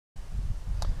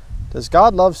Does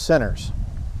God love sinners?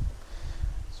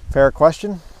 It's a fair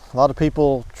question. A lot of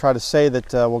people try to say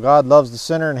that, well, God loves the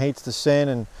sinner and hates the sin,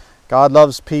 and God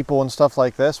loves people and stuff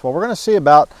like this. Well, we're going to see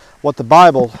about what the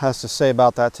Bible has to say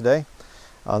about that today.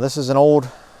 This is an old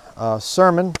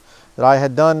sermon that I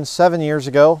had done 7 years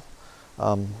ago,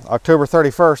 October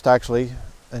 31st, actually,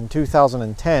 in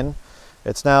 2010.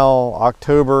 It's now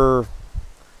October,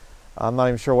 I'm not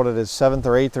even sure what it is, 7th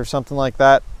or 8th or something like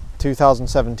that,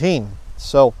 2017.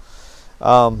 So,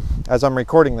 as I'm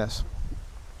recording this.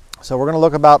 So we're going to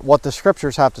look about what the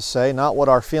scriptures have to say, not what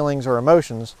our feelings or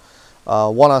emotions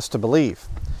want us to believe.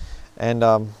 And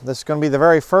this is going to be the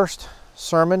very first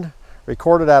sermon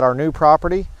recorded at our new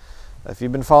property. If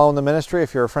you've been following the ministry,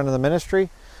 if you're a friend of the ministry,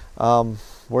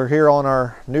 we're here on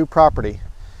our new property.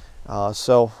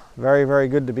 So very, very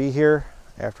good to be here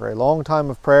after a long time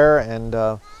of prayer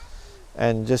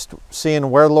and just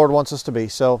seeing where the Lord wants us to be.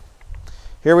 So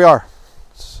here we are.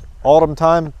 It's autumn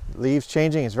time, leaves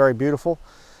changing. It's very beautiful.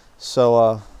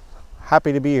 So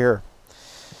happy to be here.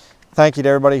 Thank you to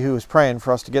everybody who was praying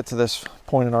for us to get to this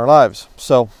point in our lives.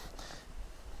 So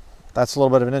that's a little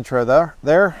bit of an intro there.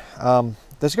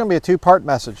 This is going to be a two-part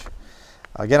message.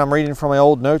 Again, I'm reading from my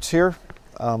old notes here.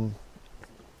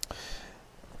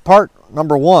 Part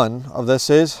number one of this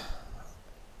is,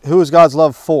 who is God's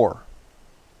love for?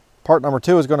 Part number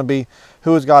two is going to be,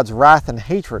 who is God's wrath and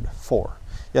hatred for?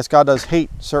 Yes, God does hate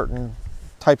certain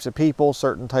types of people,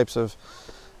 certain types of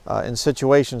in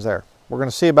situations there. We're going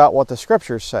to see about what the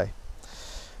scriptures say.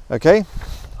 Okay,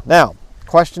 now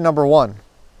question number one,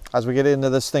 as we get into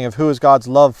this thing of who is God's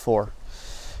love for.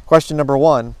 Question number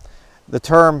one, the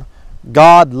term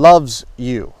God loves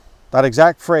you, that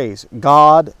exact phrase,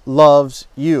 God loves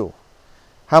you.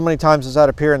 How many times does that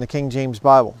appear in the King James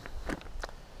Bible?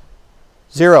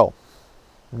 0.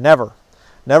 Never.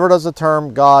 Never does the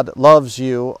term God loves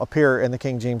you appear in the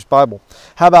King James Bible.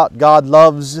 How about God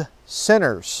loves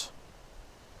sinners?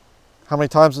 How many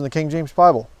times in the King James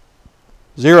Bible?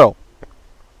 0.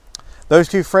 Those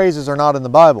two phrases are not in the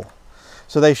Bible,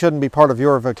 so they shouldn't be part of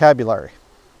your vocabulary.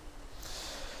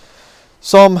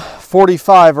 Psalm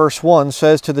 45 verse 1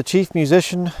 says, to the chief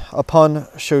musician upon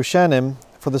Shoshanim,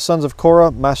 for the sons of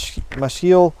Korah,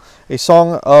 Mashiel, a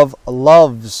song of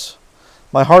loves.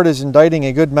 My heart is inditing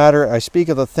a good matter. I speak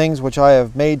of the things which I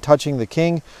have made touching the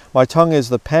king. My tongue is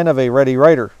the pen of a ready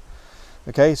writer.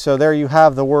 Okay, so there you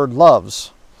have the word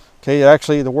loves. Okay,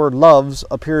 actually the word loves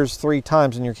appears 3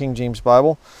 times in your King James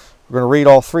Bible. We're going to read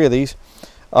all 3 of these.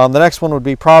 The next one would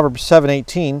be Proverbs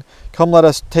 7:18. Come, let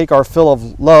us take our fill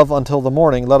of love until the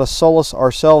morning. Let us solace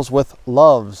ourselves with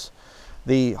loves.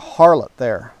 The harlot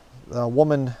there, a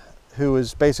woman who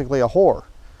is basically a whore.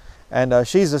 And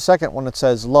she's the second one that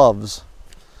says loves.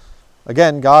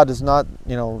 Again, God is not,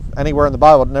 anywhere in the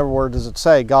Bible, nowhere does it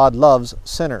say God loves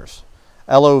sinners.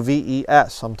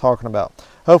 L-O-V-E-S I'm talking about.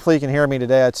 Hopefully you can hear me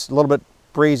today. It's a little bit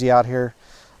breezy out here.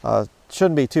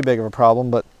 Shouldn't be too big of a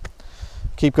problem, but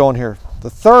keep going here.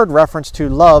 The third reference to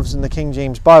loves in the King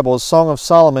James Bible is Song of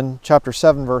Solomon, chapter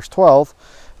 7, verse 12,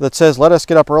 that says, let us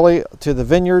get up early to the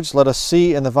vineyards, let us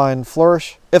see in the vine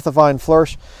flourish, if the vine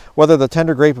flourish, whether the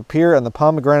tender grape appear and the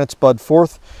pomegranates bud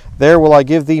forth, there will I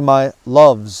give thee my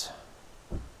loves.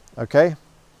 Okay?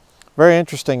 Very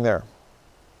interesting there.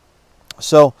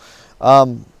 So,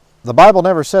 the Bible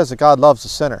never says that God loves the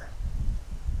sinner.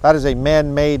 That is a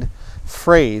man-made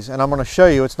phrase, and I'm going to show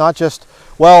you it's not just,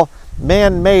 well,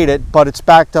 man made it, but it's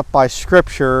backed up by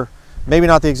Scripture. Maybe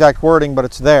not the exact wording, but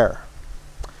it's there.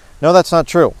 No, that's not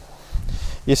true.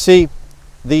 You see,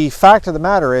 the fact of the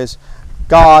matter is,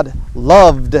 God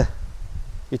loved,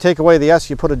 you take away the S,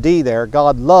 you put a D there,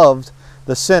 God loved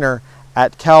the sinner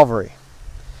at Calvary.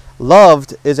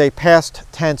 Loved is a past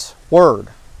tense word.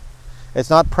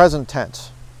 It's not present tense.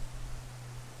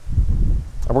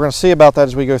 And we're going to see about that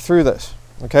as we go through this.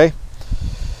 Okay?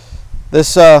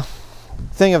 This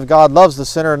thing of God loves the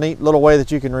sinner, a neat little way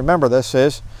that you can remember this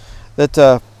is that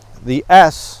the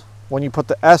S, when you put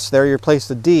the S there, you replace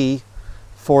the D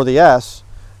for the S.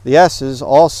 The S is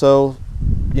also,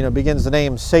 begins the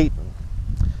name Satan.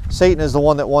 Satan is the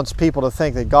one that wants people to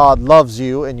think that God loves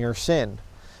you in your sin.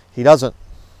 He doesn't.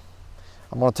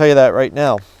 I'm going to tell you that right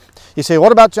now. You say,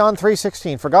 what about John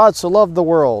 3:16? For God so loved the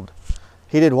world.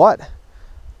 He did what?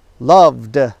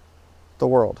 Loved the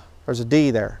world. There's a D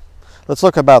there. Let's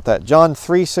look about that. John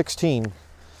 3:16.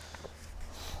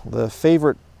 The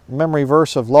favorite memory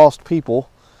verse of lost people.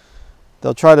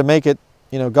 They'll try to make it,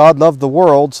 God loved the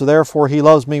world, so therefore he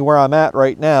loves me where I'm at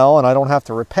right now, and I don't have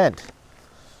to repent.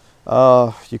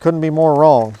 You couldn't be more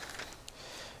wrong.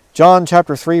 John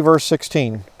chapter 3, verse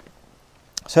 16.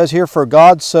 It says here, for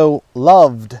God so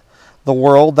loved the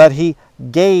world, that he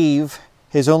gave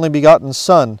his only begotten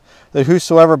Son, that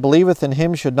whosoever believeth in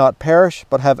him should not perish,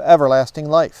 but have everlasting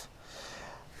life.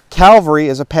 Calvary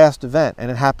is a past event,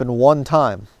 and it happened one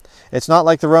time. It's not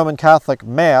like the Roman Catholic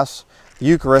Mass,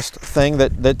 Eucharist thing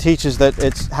that teaches that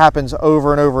it happens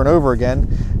over and over and over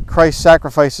again. Christ's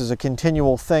sacrifice is a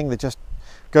continual thing that just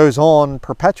goes on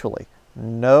perpetually.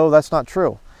 No, that's not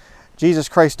true. Jesus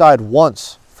Christ died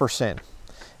once for sin.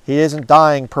 He isn't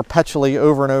dying perpetually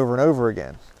over and over and over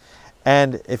again.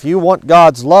 And if you want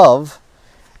God's love,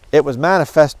 it was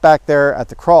manifest back there at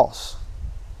the cross,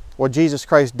 where Jesus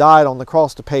Christ died on the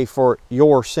cross to pay for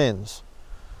your sins.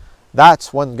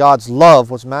 That's when God's love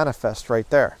was manifest, right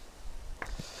there.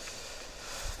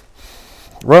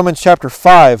 Romans chapter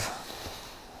 5.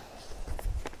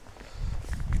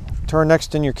 Turn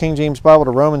next in your King James Bible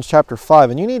to Romans chapter 5.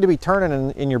 And you need to be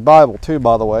turning in your Bible too,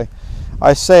 by the way.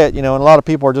 I say it, and a lot of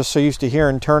people are just so used to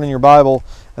hearing turn in your Bible,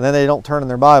 and then they don't turn in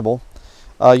their Bible.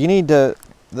 You need to,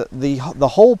 the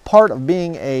whole part of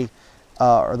being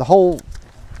or the whole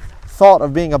thought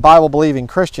of being a Bible-believing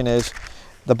Christian is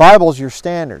the Bible's your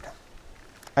standard.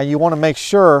 And you want to make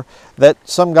sure that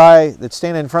some guy that's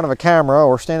standing in front of a camera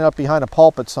or standing up behind a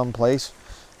pulpit someplace,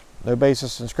 no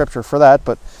basis in Scripture for that,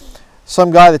 but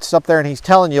some guy that's up there and he's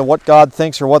telling you what God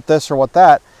thinks or what this or what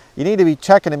that, you need to be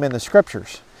checking him in the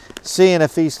Scriptures, seeing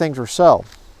if these things are so.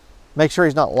 Make sure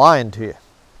he's not lying to you.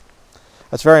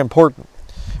 That's very important.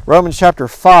 Romans chapter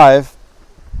 5,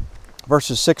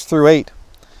 verses 6 through 8.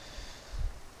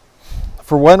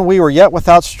 For when we were yet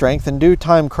without strength, in due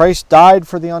time Christ died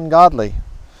for the ungodly.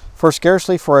 For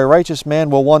scarcely for a righteous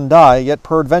man will one die, yet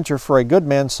peradventure for a good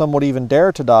man some would even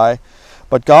dare to die.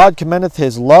 But God commendeth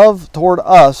his love toward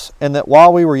us, in that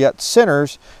while we were yet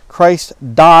sinners, Christ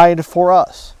died for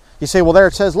us. You say, well, there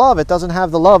it says love. It doesn't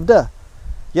have the love, duh.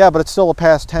 Yeah, but it's still a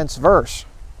past tense verse.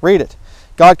 Read it.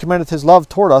 God commendeth his love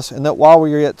toward us, in that while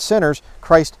we were yet sinners,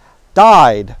 Christ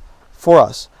died for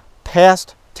us.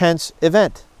 Past tense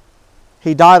event.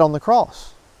 He died on the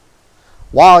cross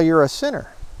while you're a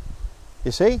sinner.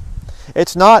 You see?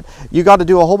 It's not you got to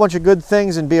do a whole bunch of good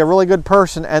things and be a really good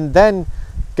person and then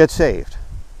get saved.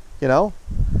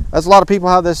 That's a lot of people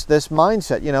have this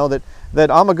mindset,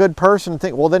 that I'm a good person and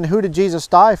think, well, then who did Jesus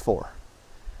die for?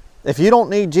 If you don't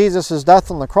need Jesus' death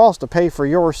on the cross to pay for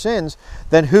your sins,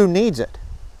 then who needs it? Do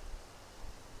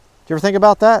you ever think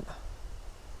about that?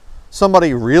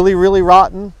 Somebody really, really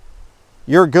rotten,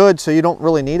 you're good so you don't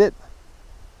really need it?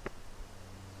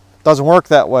 Doesn't work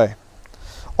that way.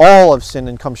 All have sinned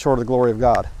and come short of the glory of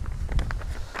God.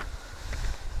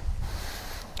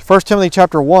 1 Timothy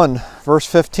chapter 1, verse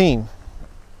 15.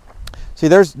 See,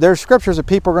 there's scriptures that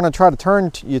people are going to try to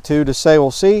turn you to say,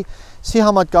 well, see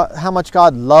how much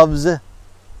God loves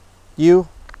you.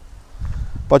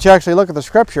 But you actually look at the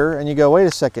scripture and you go, wait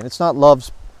a second, it's not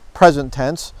love's present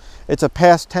tense. It's a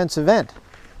past tense event.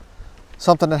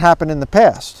 Something that happened in the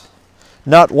past.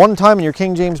 Not one time in your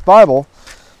King James Bible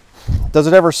does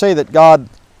it ever say that God,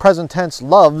 present tense,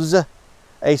 loves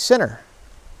a sinner.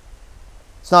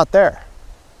 It's not there.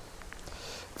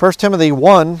 1 Timothy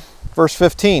 1, verse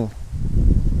 15.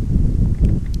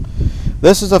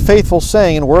 This is a faithful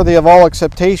saying and worthy of all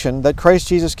acceptation, that Christ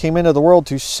Jesus came into the world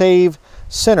to save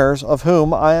sinners, of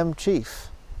whom I am chief.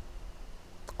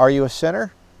 Are you a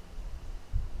sinner?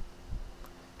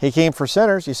 He came for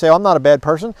sinners. You say, oh, I'm not a bad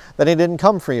person. Then he didn't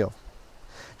come for you.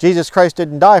 Jesus Christ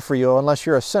didn't die for you unless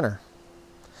you're a sinner.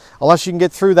 Unless you can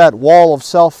get through that wall of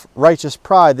self-righteous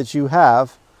pride that you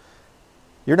have,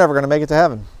 you're never going to make it to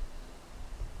heaven.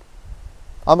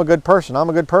 I'm a good person. I'm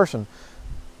a good person.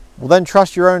 Well, then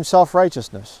trust your own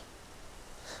self-righteousness.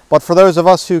 But for those of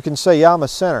us who can say, yeah, I'm a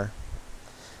sinner,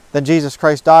 then Jesus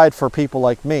Christ died for people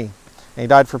like me. And he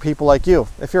died for people like you,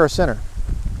 if you're a sinner.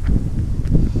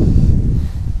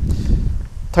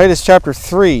 Titus chapter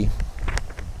 3.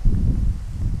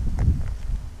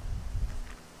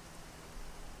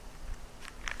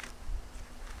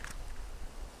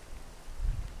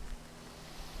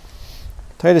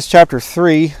 Titus chapter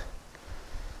 3,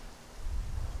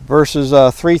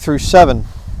 verses 3 through 7. It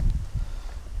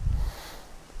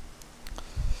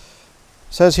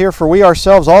says here, for we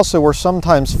ourselves also were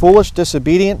sometimes foolish,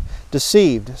 disobedient,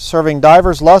 deceived, serving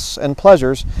divers lusts and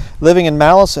pleasures, living in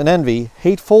malice and envy,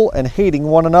 hateful and hating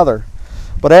one another.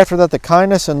 But after that the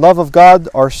kindness and love of God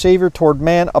our Savior toward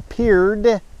man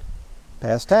appeared,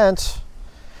 past tense,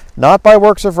 not by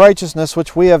works of righteousness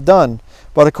which we have done,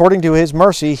 but according to his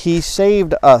mercy he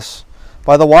saved us,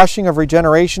 by the washing of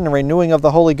regeneration and renewing of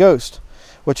the Holy Ghost,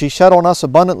 which he shed on us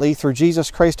abundantly through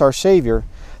Jesus Christ our Savior,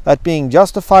 that being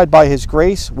justified by his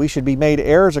grace, we should be made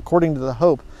heirs according to the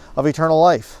hope of eternal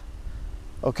life.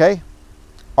 Okay?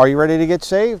 Are you ready to get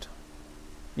saved?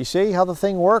 You see how the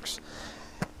thing works?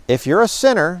 If you're a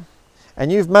sinner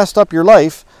and you've messed up your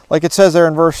life, like it says there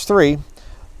in verse 3,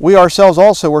 we ourselves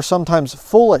also were sometimes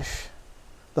foolish.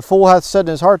 The fool hath said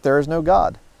in his heart, there is no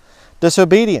God.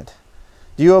 Disobedient.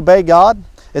 Do you obey God?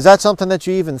 Is that something that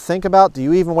you even think about? Do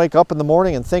you even wake up in the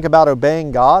morning and think about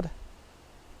obeying God?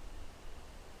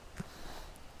 The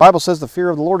Bible says the fear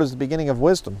of the Lord is the beginning of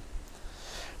wisdom.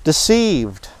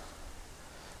 Deceived.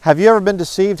 Have you ever been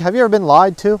deceived? Have you ever been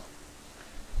lied to?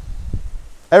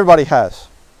 Everybody has.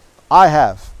 I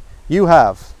have. You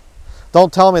have.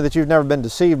 Don't tell me that you've never been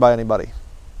deceived by anybody.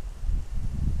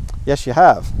 Yes, you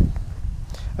have.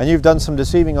 And you've done some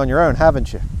deceiving on your own,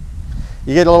 haven't you?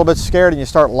 You get a little bit scared and you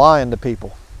start lying to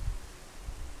people.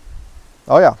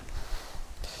 Oh yeah.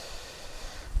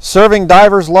 Serving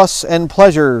divers lusts and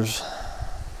pleasures.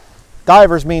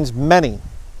 Divers means many,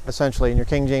 essentially, in your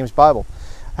King James Bible.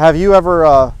 Have you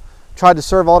ever tried to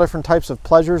serve all different types of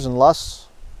pleasures and lusts?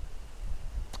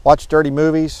 Watch dirty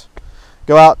movies,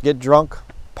 go out, get drunk,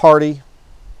 party,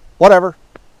 whatever.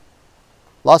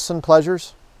 Lusts and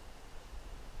pleasures.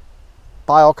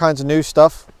 Buy all kinds of new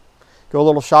stuff. Go a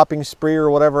little shopping spree or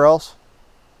whatever else.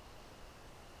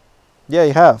 Yeah,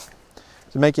 you have.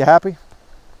 Does it make you happy?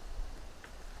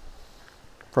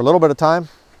 For a little bit of time.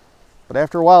 But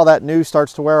after a while that news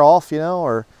starts to wear off, you know,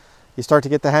 or you start to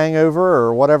get the hangover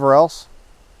or whatever else.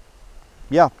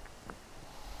 Yeah.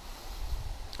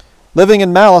 Living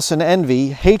in malice and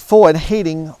envy, hateful and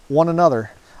hating one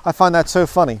another. I find that so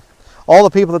funny. All the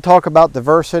people that talk about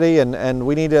diversity and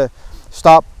we need to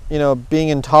stop, you know, being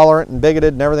intolerant and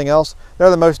bigoted and everything else, they're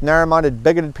the most narrow-minded,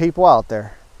 bigoted people out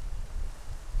there.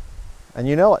 And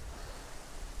you know it.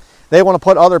 They want to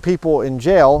put other people in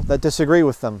jail that disagree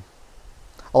with them.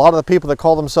 A lot of the people that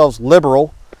call themselves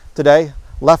liberal today,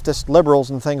 leftist liberals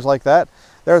and things like that,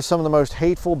 they're some of the most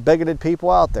hateful, bigoted people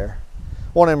out there.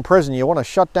 Want to imprison you, want to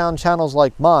shut down channels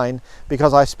like mine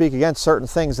because I speak against certain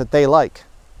things that they like.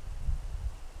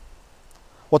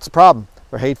 What's the problem?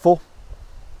 They're hateful.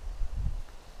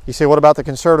 You say, what about the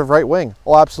conservative right wing?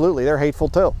 Oh, absolutely, they're hateful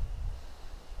too.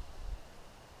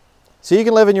 So you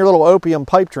can live in your little opium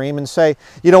pipe dream and say,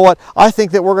 you know what, I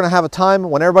think that we're going to have a time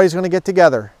when everybody's going to get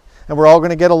together and we're all going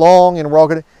to get along and we're all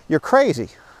going to... You're crazy.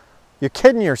 You're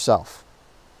kidding yourself.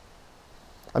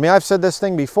 I mean, I've said this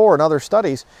thing before in other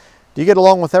studies. Do you get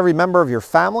along with every member of your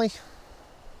family?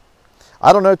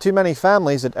 I don't know too many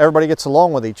families that everybody gets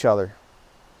along with each other.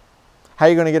 How are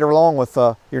you going to get along with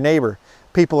your neighbor,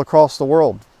 people across the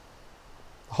world?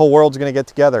 The whole world's going to get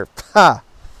together. Ha!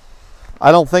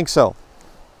 I don't think so.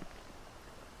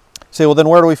 Say, well, then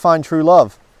where do we find true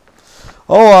love?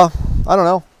 Oh, I don't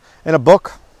know. In a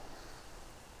book.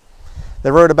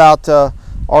 They wrote about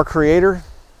our Creator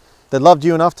that loved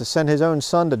you enough to send His own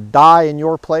Son to die in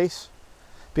your place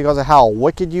because of how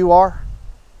wicked you are.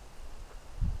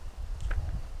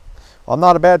 Well, I'm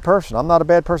not a bad person. I'm not a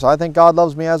bad person. I think God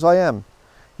loves me as I am.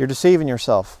 You're deceiving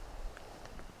yourself.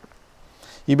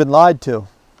 You've been lied to.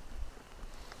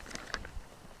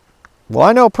 Well,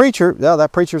 I know a preacher. Yeah,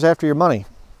 that preacher's after your money.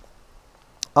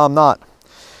 I'm not.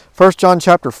 1 John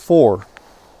chapter 4.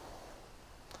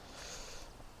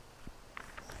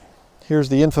 Here's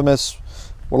the infamous,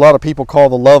 what a lot of people call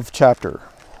the love chapter.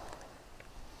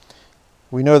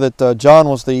 We know that John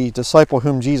was the disciple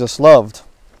whom Jesus loved.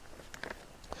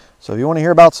 So if you want to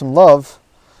hear about some love,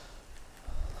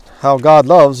 how God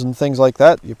loves and things like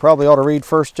that, you probably ought to read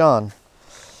 1 John.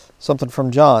 Something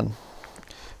from John.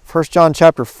 1 John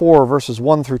chapter 4, verses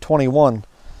 1 through 21. I'm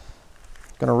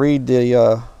going to read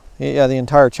the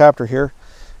entire chapter here,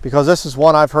 because this is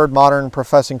one I've heard modern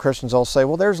professing Christians all say,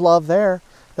 well, there's love there.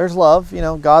 There's love, you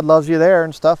know, God loves you there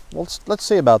and stuff. Well, let's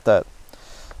see about that.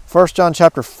 1 John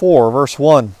chapter 4, verse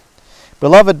 1.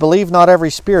 Beloved, believe not every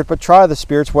spirit, but try the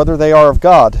spirits whether they are of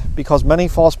God, because many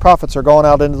false prophets are gone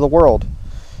out into the world.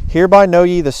 Hereby know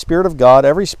ye the Spirit of God.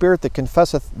 Every spirit that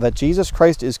confesseth that Jesus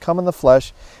Christ is come in the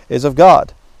flesh is of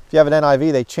God. If you have an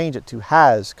NIV, they change it to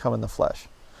has come in the flesh.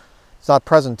 It's not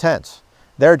present tense.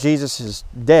 There Jesus is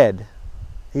dead.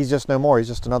 He's just no more. He's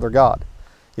just another God.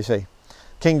 You see.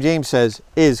 King James says,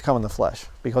 is come in the flesh,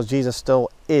 because Jesus still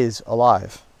is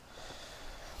alive.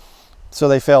 So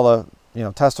they fail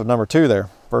the test of number 2 there,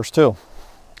 verse 2.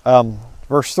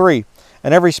 Verse 3,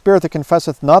 and every spirit that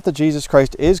confesseth not that Jesus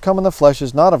Christ is come in the flesh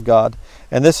is not of God,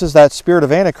 and this is that spirit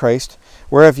of Antichrist,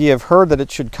 whereof ye have heard that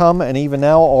it should come, and even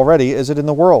now already is it in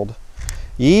the world.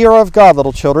 Ye are of God,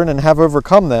 little children, and have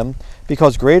overcome them,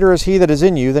 because greater is he that is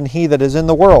in you than he that is in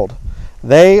the world.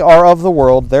 They are of the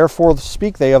world, therefore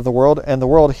speak they of the world, and the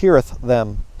world heareth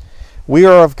them. We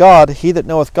are of God, he that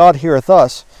knoweth God heareth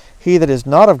us, he that is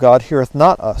not of God heareth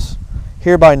not us.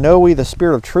 Hereby know we the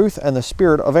spirit of truth and the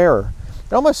spirit of error.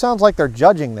 It almost sounds like they're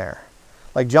judging there.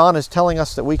 Like John is telling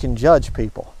us that we can judge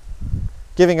people,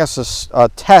 giving us a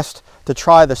test to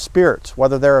try the spirits,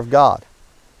 whether they're of God.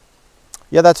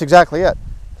 Yeah, that's exactly it.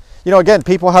 You know, again,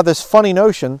 people have this funny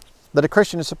notion that a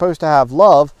Christian is supposed to have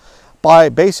love by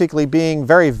basically being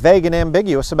very vague and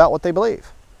ambiguous about what they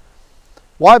believe.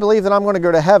 Well, I believe that I'm going to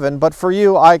go to heaven, but for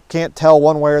you, I can't tell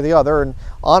one way or the other, and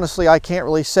honestly, I can't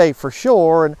really say for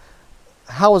sure. And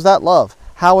how is that love?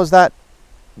 How is that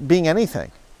being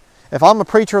anything? If I'm a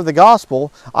preacher of the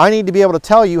gospel, I need to be able to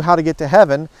tell you how to get to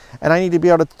heaven, and I need to be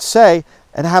able to say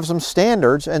and have some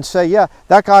standards and say, yeah,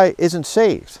 that guy isn't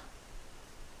saved.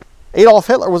 Adolf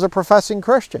Hitler was a professing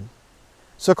Christian.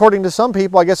 So according to some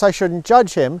people, I guess I shouldn't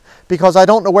judge him because I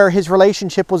don't know where his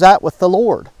relationship was at with the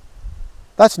Lord.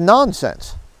 That's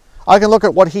nonsense. I can look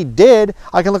at what he did.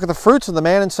 I can look at the fruits of the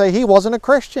man and say he wasn't a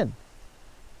Christian.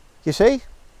 You see?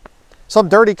 Some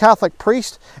dirty Catholic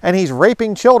priest and he's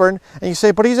raping children, and you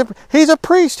say, but he's a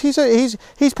priest.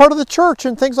 He's part of the church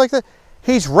and things like that.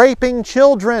 He's raping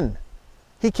children.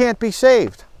 He can't be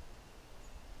saved.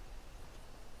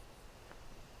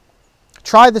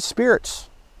 Try the spirits.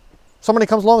 Somebody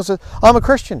comes along and says, I'm a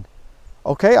Christian.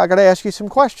 Okay, I got to ask you some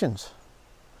questions.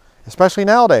 Especially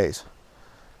nowadays.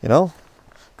 You know,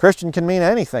 Christian can mean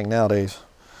anything nowadays.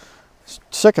 It's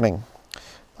sickening.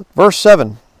 Verse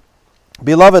 7.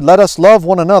 Beloved, let us love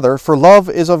one another, for love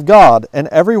is of God, and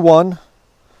everyone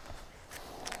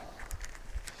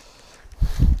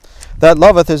that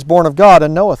loveth is born of God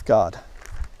and knoweth God.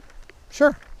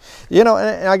 Sure. You know,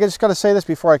 and I just got to say this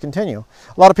before I continue.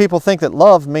 A lot of people think that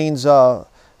love means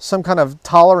some kind of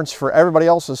tolerance for everybody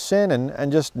else's sin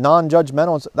and just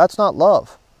non-judgmental. That's not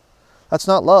love. That's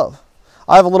not love.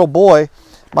 I have a little boy,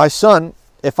 my son.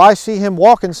 If I see him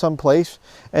walking someplace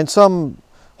and some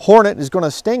hornet is going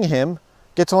to sting him,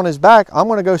 gets on his back, I'm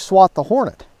going to go swat the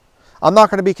hornet. I'm not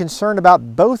going to be concerned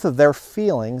about both of their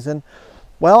feelings. And,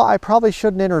 well, I probably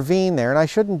shouldn't intervene there, and I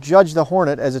shouldn't judge the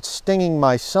hornet as it's stinging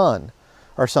my son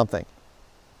or something.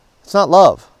 It's not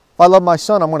love. If I love my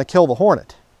son, I'm going to kill the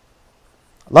hornet.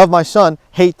 Love my son,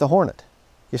 hate the hornet.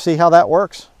 You see how that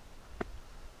works?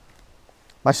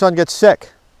 My son gets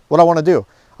sick. What do I want to do?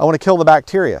 I want to kill the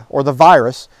bacteria or the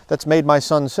virus that's made my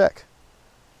son sick.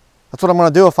 That's what I'm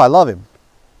going to do if I love him.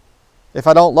 If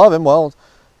I don't love him, well,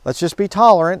 let's just be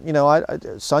tolerant. You know,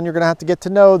 son, you're going to have to get to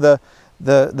know the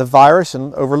virus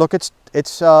and overlook its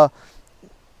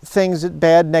things at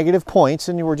bad, negative points,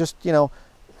 and you were just, you know,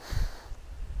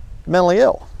 mentally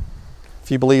ill,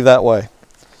 if you believe that way.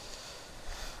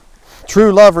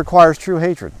 True love requires true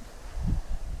hatred.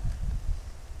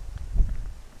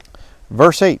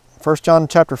 Verse 8, 1 John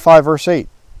chapter 5, verse 8.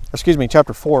 Excuse me,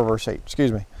 chapter 4, verse 8.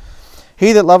 Excuse me.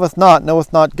 He that loveth not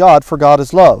knoweth not God, for God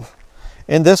is love.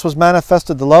 In this was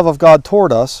manifested the love of God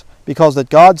toward us, because that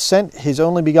God sent his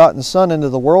only begotten Son into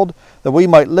the world, that we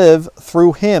might live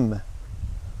through him.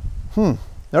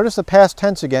 Notice the past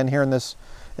tense again here in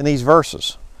these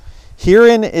verses.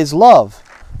 Herein is love,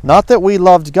 not that we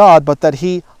loved God, but that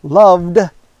he loved,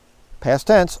 past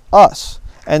tense, us,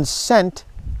 and sent,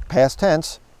 past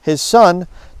tense, his Son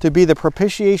to be the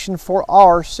propitiation for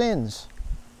our sins.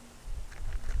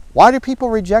 Why do people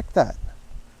reject that?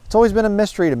 It's always been a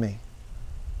mystery to me.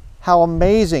 How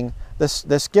amazing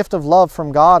this gift of love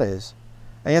from God is,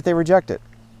 and yet they reject it.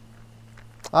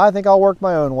 I think I'll work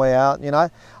my own way out. You know,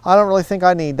 I don't really think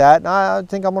I need that. I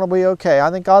think I'm going to be okay. I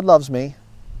think God loves me.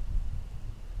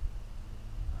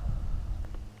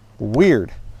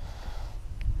 Weird.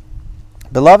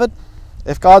 Beloved,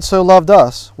 if God so loved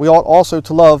us, we ought also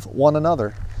to love one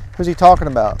another. Who's he talking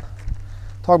about?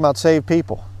 Talking about saved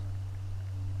people.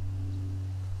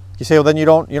 You say, well, then you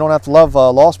don't have to love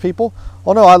lost people?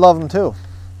 Oh no, I love them too.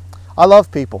 I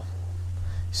love people.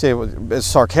 You say, well, as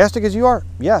sarcastic as you are?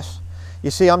 Yes. You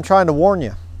see, I'm trying to warn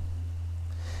you.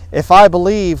 If I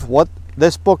believe what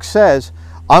this book says,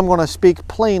 I'm going to speak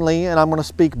plainly and I'm going to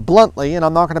speak bluntly, and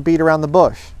I'm not going to beat around the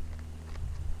bush.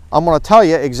 I'm going to tell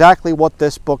you exactly what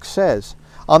this book says.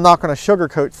 I'm not going to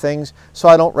sugarcoat things so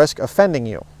I don't risk offending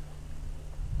you.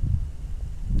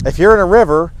 If you're in a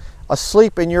river,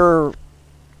 asleep in your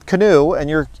canoe, and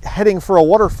you're heading for a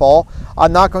waterfall,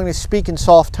 I'm not going to speak in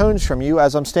soft tones from you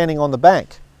as I'm standing on the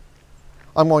bank.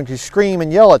 I'm going to scream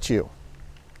and yell at you.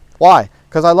 Why?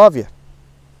 Because I love you.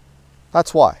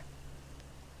 That's why.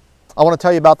 I want to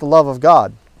tell you about the love of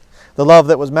God. The love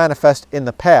that was manifest in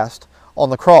the past on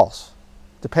the cross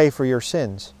to pay for your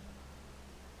sins.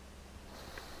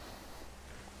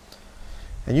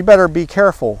 And you better be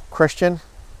careful, Christian.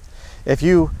 If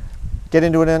you get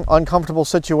into an uncomfortable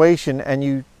situation and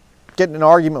you get in an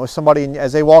argument with somebody, and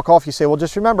as they walk off, you say, well,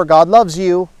 just remember, God loves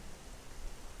you.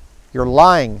 You're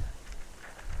lying.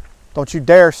 Don't you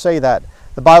dare say that.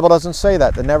 The Bible doesn't say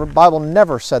that. The Bible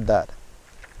never said that.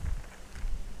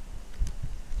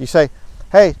 You say,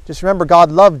 hey, just remember,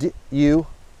 God loved you.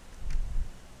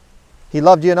 He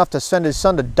loved you enough to send his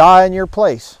son to die in your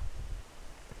place.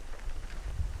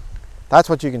 That's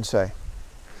what you can say.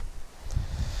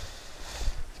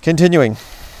 Continuing.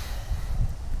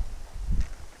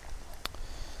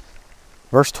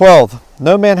 Verse 12.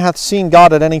 No man hath seen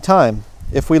God at any time.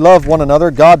 If we love one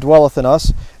another, God dwelleth in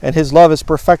us, and his love is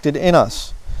perfected in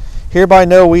us. Hereby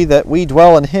know we that we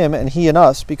dwell in him, and he in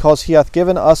us, because he hath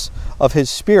given us of his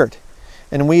Spirit.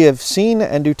 And we have seen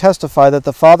and do testify that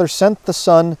the Father sent the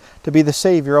Son to be the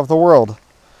Saviour of the world.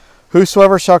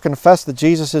 Whosoever shall confess that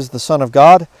Jesus is the Son of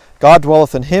God, God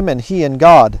dwelleth in him, and he in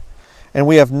God. And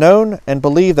we have known and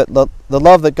believe that the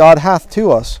love that God hath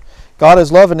to us. God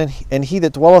is love, and he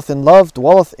that dwelleth in love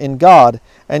dwelleth in God,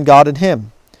 and God in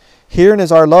him. Herein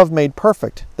is our love made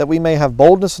perfect, that we may have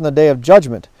boldness in the day of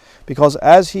judgment, because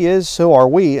as he is, so are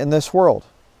we in this world.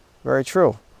 Very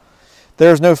true.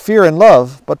 There is no fear in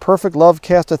love, but perfect love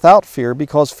casteth out fear,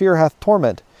 because fear hath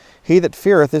torment. He that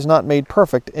feareth is not made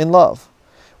perfect in love.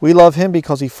 We love him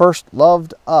because he first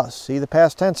loved us. See the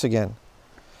past tense again.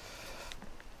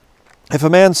 If a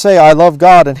man say, I love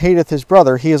God, and hateth his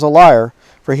brother, he is a liar.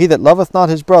 For he that loveth not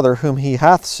his brother whom he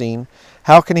hath seen,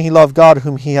 how can he love God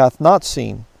whom he hath not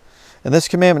seen? And this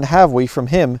commandment have we from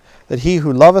him, that he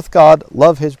who loveth God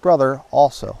love his brother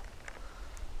also.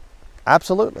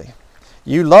 Absolutely.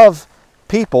 You love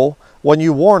people when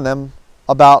you warn them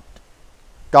about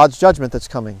God's judgment that's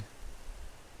coming.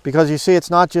 Because you see,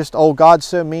 it's not just, oh, God's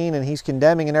so mean and he's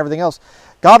condemning and everything else.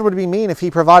 God would be mean if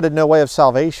he provided no way of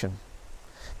salvation.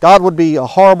 God would be a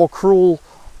horrible, cruel,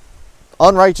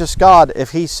 unrighteous God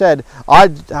if he said,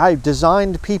 I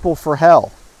designed people for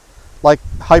hell. Like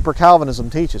hyper-Calvinism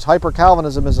teaches.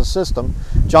 Hyper-Calvinism is a system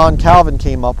John Calvin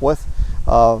came up with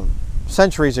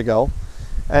centuries ago.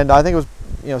 And I think it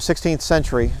was 16th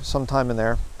century, sometime in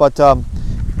there. But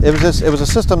it was a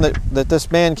system that this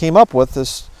man came up with,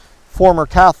 this former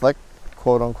Catholic,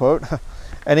 quote unquote,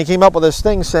 and he came up with this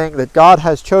thing saying that God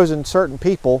has chosen certain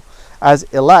people as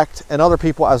elect and other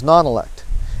people as non-elect.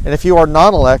 And if you are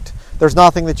non-elect, there's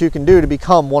nothing that you can do to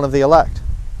become one of the elect.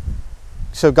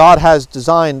 So God has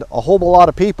designed a whole lot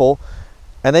of people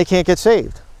and they can't get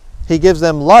saved. He gives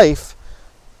them life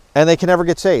and they can never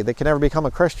get saved. They can never become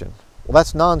a Christian. Well,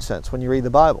 that's nonsense when you read the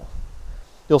Bible.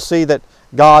 You'll see that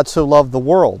God so loved the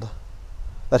world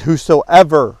that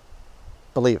whosoever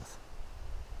believeth.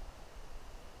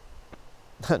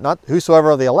 Not whosoever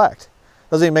of the elect.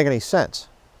 Doesn't even make any sense.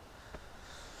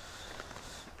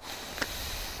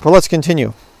 But let's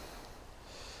continue.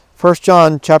 1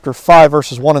 John chapter 5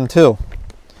 verses 1 and 2.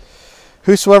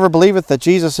 Whosoever believeth that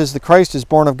Jesus is the Christ is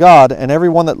born of God, and every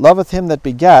one that loveth him that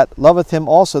begat, loveth him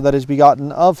also that is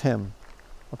begotten of him.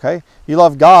 Okay? You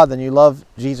love God, then you love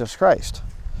Jesus Christ.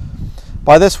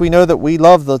 By this we know that we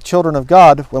love the children of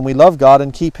God when we love God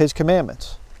and keep his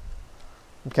commandments.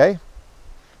 Okay?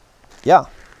 Yeah.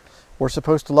 We're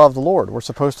supposed to love the Lord. We're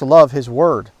supposed to love his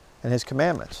word and his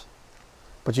commandments.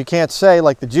 But you can't say,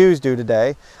 like the Jews do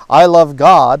today, I love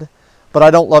God, but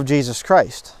I don't love Jesus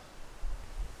Christ.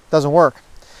 Doesn't work.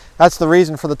 That's the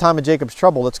reason for the time of Jacob's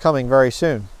trouble that's coming very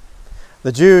soon.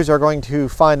 The Jews are going to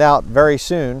find out very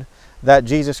soon that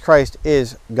Jesus Christ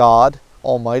is God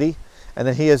Almighty, and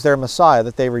that he is their Messiah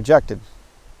that they rejected.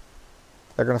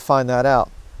 They're going to find that out.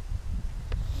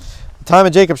 The time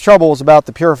of Jacob's trouble was about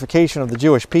the purification of the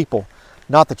Jewish people,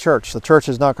 not the church. The church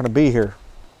is not going to be here.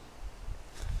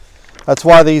 That's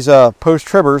why these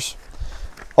post-tribbers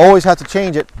always have to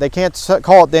change it. They can't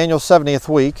call it Daniel's 70th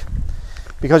week,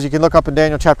 because you can look up in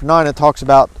Daniel chapter 9, it talks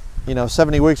about,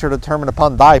 70 weeks are determined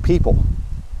upon thy people,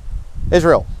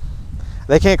 Israel.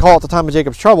 They can't call it the time of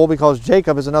Jacob's trouble because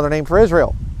Jacob is another name for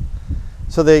Israel.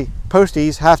 So the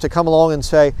posties have to come along and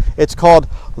say it's called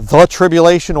the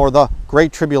tribulation or the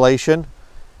great tribulation,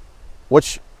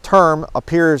 which term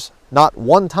appears not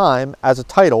one time as a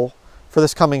title for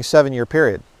this coming 7-year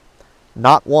period.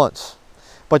 Not once.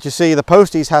 But you see, the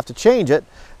posties have to change it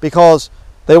because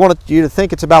they want you to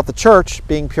think it's about the church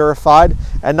being purified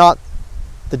and not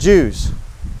the Jews.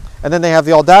 And then they have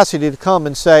the audacity to come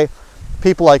and say,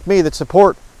 people like me that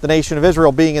support the nation of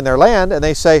Israel being in their land, and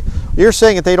they say, you're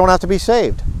saying that they don't have to be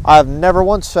saved. I've never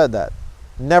once said that.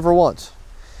 Never once.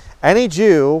 Any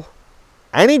Jew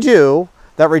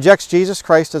that rejects Jesus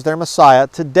Christ as their Messiah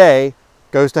today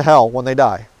goes to hell when they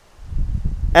die.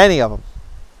 Any of them.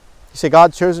 You say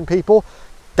God's chosen people?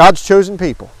 God's chosen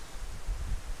people.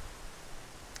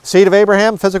 Seed of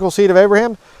Abraham, physical seed of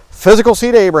Abraham, physical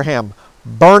seed of Abraham,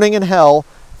 burning in hell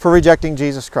for rejecting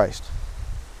Jesus Christ.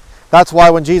 That's why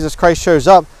when Jesus Christ shows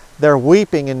up, they're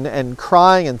weeping and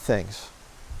crying and things.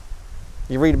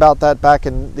 You read about that back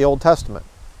in the Old Testament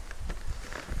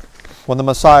when the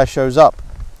Messiah shows up.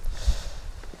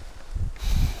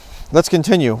 Let's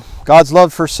continue. God's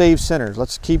love for saved sinners.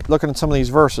 Let's keep looking at some of these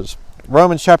verses.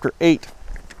 Romans chapter 8.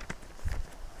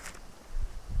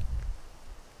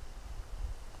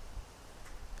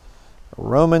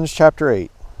 Romans chapter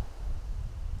 8.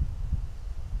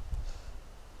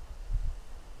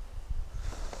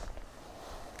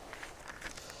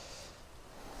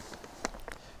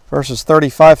 Verses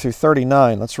 35 through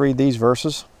 39. Let's read these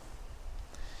verses.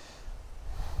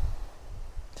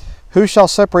 Who shall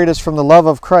separate us from the love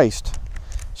of Christ?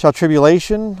 Shall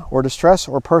tribulation, or distress,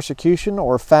 or persecution,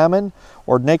 or famine,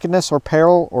 or nakedness, or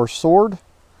peril, or sword?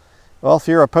 Well, if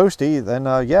you're a postie, then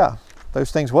yeah,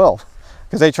 those things will.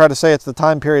 Because they try to say it's the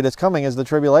time period that's coming is the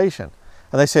tribulation.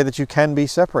 And they say that you can be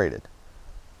separated.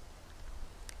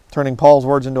 Turning Paul's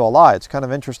words into a lie. It's kind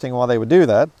of interesting why they would do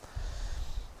that.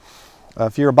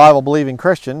 If you're a Bible-believing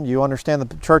Christian, you understand that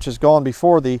the church is gone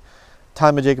before the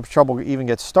time of Jacob's trouble even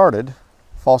gets started.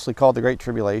 Falsely called the Great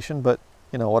Tribulation, but,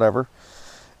 you know, whatever.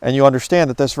 And you understand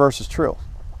that this verse is true.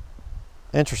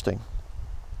 Interesting.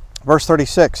 Verse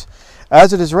 36.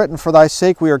 As it is written, for thy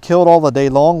sake we are killed all the day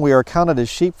long, we are counted as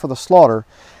sheep for the slaughter.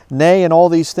 Nay, in all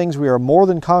these things we are more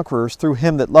than conquerors through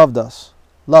him that loved us.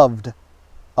 Loved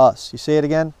us. You see it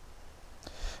again?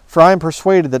 For I am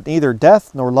persuaded that neither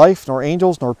death, nor life, nor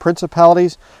angels, nor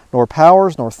principalities, nor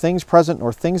powers, nor things present,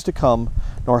 nor things to come,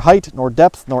 nor height, nor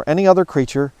depth, nor any other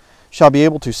creature shall be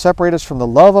able to separate us from the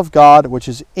love of God, which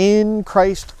is in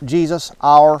Christ Jesus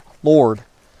our Lord.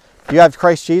 Do you have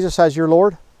Christ Jesus as your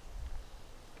Lord?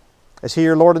 Is he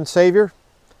your Lord and Savior?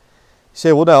 You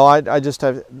say, well, no, I just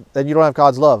have, then you don't have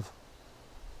God's love.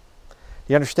 Do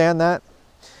you understand that?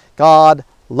 God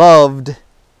loved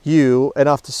you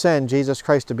enough to send Jesus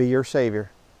Christ to be your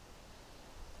Savior.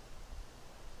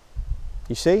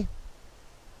 You see?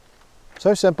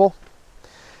 So simple.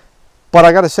 But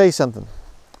I got to say something.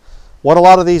 What a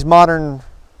lot of these modern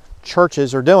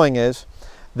churches are doing is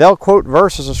they'll quote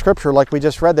verses of Scripture like we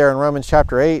just read there in Romans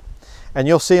chapter 8, and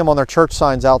you'll see them on their church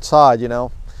signs outside, you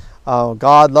know.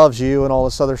 God loves you and all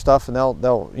this other stuff, and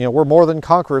they'll you know, we're more than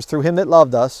conquerors through him that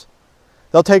loved us.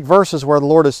 They'll take verses where the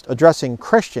Lord is addressing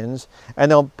Christians and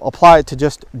they'll apply it to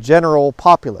just general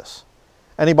populace.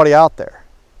 Anybody out there.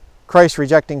 Christ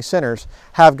rejecting sinners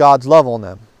have God's love on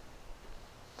them.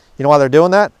 You know why they're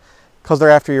doing that? Because they're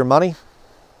after your money.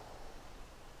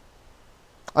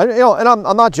 And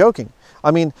I'm not joking.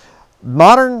 I mean,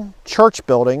 modern church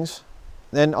buildings,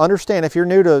 and understand if you're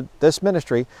new to this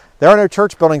ministry, there are no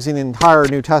church buildings in the entire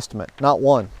New Testament. Not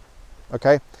one.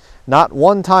 Okay? Not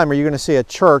one time are you going to see a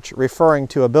church referring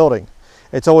to a building.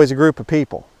 It's always a group of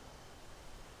people.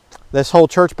 This whole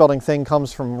church building thing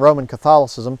comes from Roman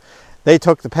Catholicism. They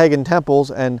took the pagan temples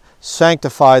and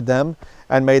sanctified them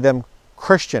and made them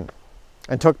Christian,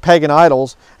 and took pagan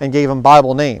idols and gave them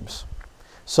Bible names.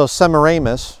 So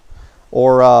Semiramis,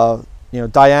 or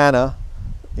Diana,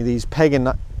 these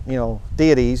pagan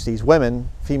deities, these women,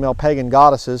 female pagan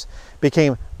goddesses,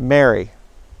 became Mary.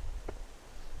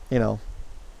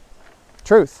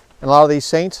 Truth. And a lot of these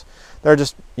saints, they're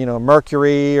just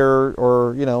Mercury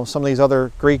or some of these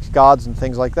other Greek gods and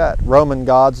things like that, Roman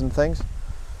gods and things.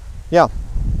 Yeah.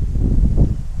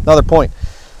 Another point.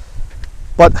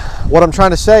 But what I'm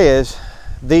trying to say is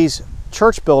these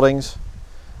church buildings,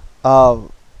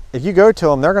 if you go to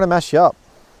them, they're going to mess you up.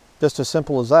 Just as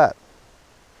simple as that.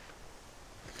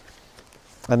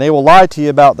 And they will lie to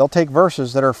you they'll take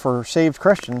verses that are for saved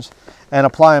Christians and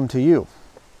apply them to you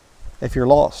if you're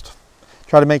lost.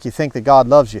 Try to make you think that God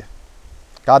loves you.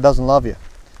 God doesn't love you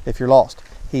if you're lost.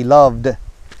 He loved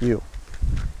you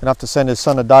enough to send his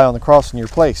son to die on the cross in your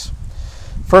place.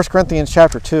 1 Corinthians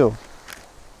chapter 2.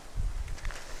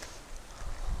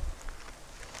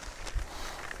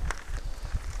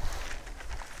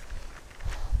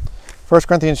 First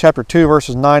Corinthians chapter 2,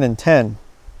 verses 9 and 10.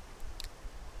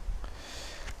 It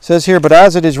says here, but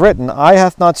as it is written, eye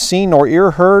hath not seen nor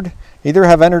ear heard, neither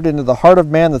have entered into the heart of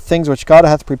man the things which God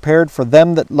hath prepared for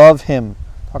them that love him.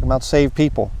 Talking about saved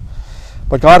people.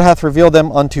 But God hath revealed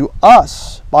them unto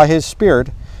us by his Spirit,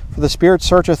 for the Spirit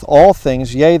searcheth all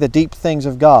things, yea, the deep things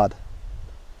of God.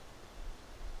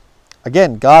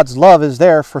 Again, God's love is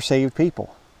there for saved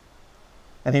people.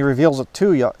 And he reveals it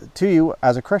to you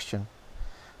as a Christian.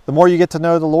 The more you get to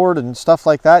know the Lord and stuff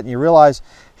like that, and you realize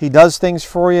he does things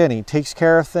for you, and he takes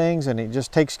care of things, and he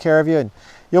just takes care of you, and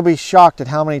you'll be shocked at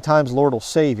how many times the Lord will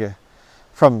save you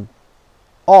from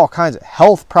all kinds of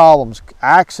health problems,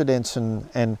 accidents,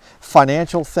 and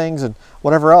financial things, and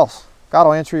whatever else. God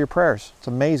will answer your prayers. It's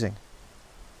amazing.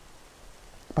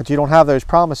 But you don't have those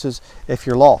promises if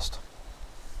you're lost.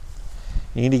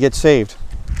 You need to get saved.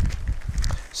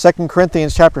 2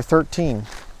 Corinthians chapter 13.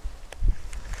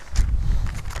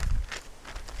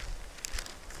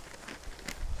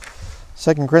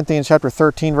 Second Corinthians chapter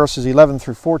 13, verses 11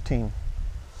 through 14.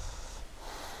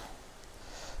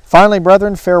 Finally,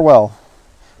 brethren, farewell.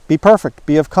 Be perfect,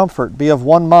 be of comfort, be of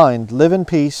one mind, live in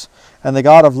peace, and the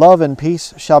God of love and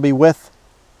peace shall be with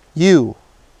you.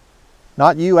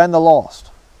 Not you and the lost.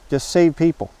 Just saved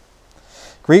people.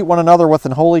 Greet one another with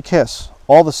an holy kiss.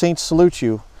 All the saints salute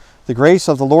you. The grace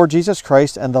of the Lord Jesus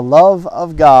Christ and the love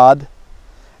of God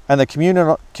and the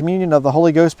communion of the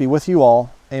Holy Ghost be with you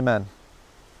all. Amen.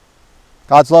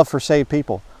 God's love for saved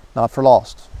people, not for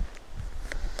lost.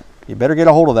 You better get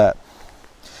a hold of that.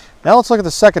 Now let's look at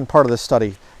the second part of this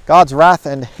study. God's wrath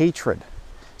and hatred.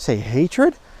 Say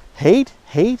hatred? Hate?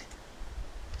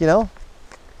 You know?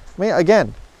 I mean,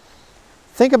 again,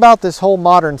 think about this whole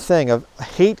modern thing of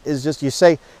hate is just, you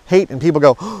say hate and people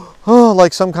go, oh,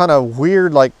 like some kind of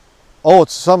weird, like, oh,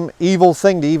 it's some evil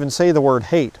thing to even say the word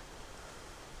hate.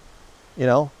 You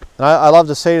know? And I love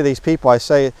to say to these people, I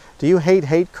say, do you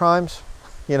hate crimes?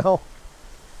 You know?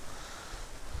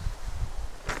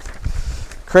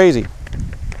 Crazy.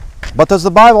 But does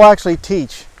the Bible actually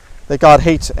teach that God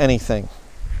hates anything?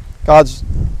 God's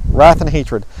wrath and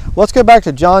hatred. Let's go back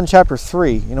to John chapter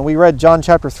 3. You know, we read John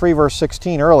chapter 3 verse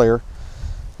 16 earlier.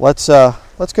 Let's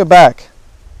go back.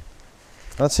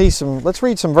 Let's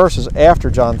read some verses after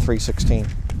John 3:16.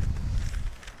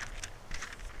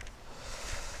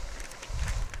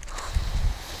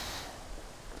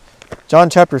 John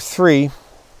chapter 3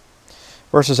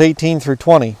 verses 18 through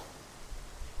 20.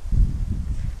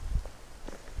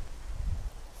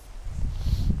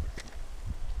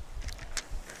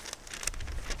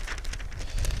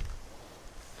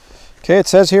 Okay, it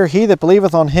says here, he that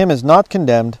believeth on him is not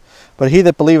condemned, but he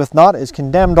that believeth not is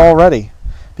condemned already,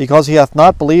 because he hath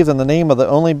not believed in the name of the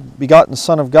only begotten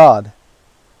Son of God.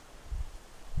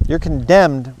 You're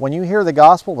condemned when you hear the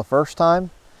gospel the first time,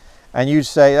 and you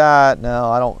say, no,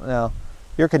 I don't know.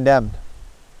 You're condemned.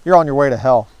 You're on your way to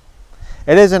hell.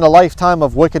 It isn't a lifetime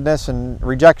of wickedness and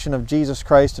rejection of Jesus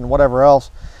Christ and whatever else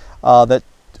that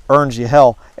earns you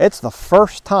hell. It's the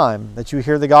first time that you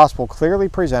hear the gospel clearly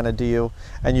presented to you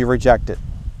and you reject it.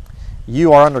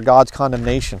 You are under God's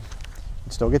condemnation. You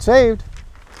can still get saved.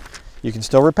 You can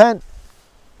still repent.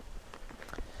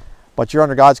 But you're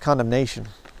under God's condemnation.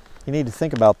 You need to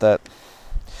think about that.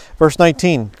 Verse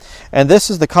 19, and this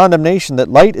is the condemnation, that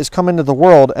light is come into the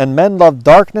world, and men love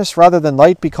darkness rather than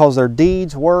light, because their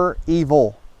deeds were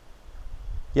evil.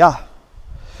 Yeah.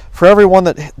 For everyone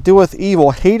that doeth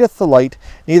evil hateth the light,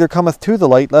 neither cometh to the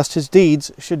light, lest his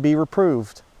deeds should be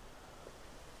reproved.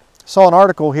 I saw an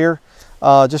article here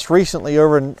just recently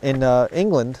over in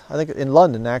England, I think in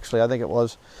London actually, I think it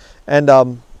was. And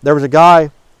there was a guy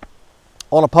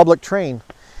on a public train,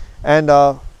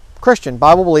 and Christian,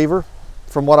 Bible believer,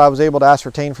 from what I was able to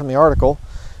ascertain from the article.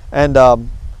 And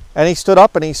he stood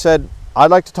up and he said, I'd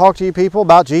like to talk to you people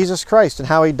about Jesus Christ and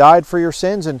how he died for your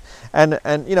sins. And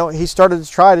you know, he started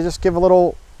to try to just give a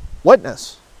little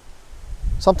witness.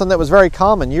 Something that was very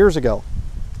common years ago.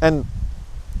 And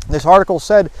this article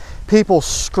said people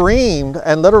screamed,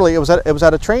 and literally it was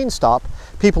at a train stop.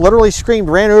 People literally screamed,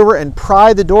 ran over and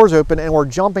pried the doors open and were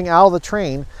jumping out of the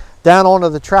train down onto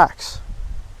the tracks.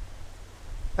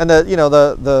 And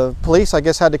the police, I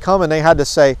guess, had to come, and they had to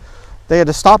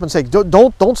stop and say,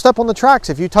 don't step on the tracks.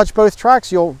 If you touch both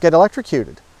tracks, you'll get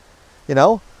electrocuted. You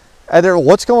know? And they're,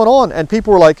 what's going on? And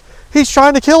people were like, he's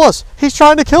trying to kill us. He's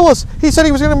trying to kill us. He said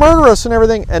he was going to murder us and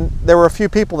everything. And there were a few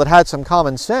people that had some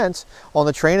common sense on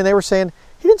the train, and they were saying,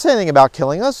 he didn't say anything about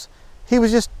killing us. He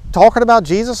was just talking about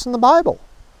Jesus and the Bible.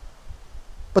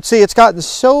 But see, it's gotten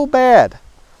so bad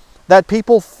that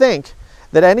people think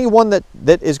that anyone that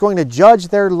is going to judge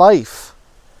their life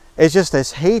is just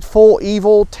this hateful,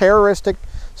 evil, terroristic,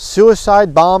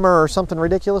 suicide bomber or something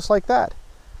ridiculous like that.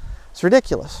 It's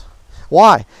ridiculous.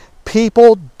 Why?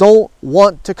 People don't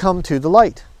want to come to the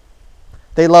light.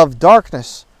 They love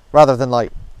darkness rather than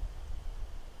light.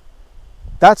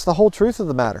 That's the whole truth of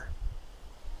the matter.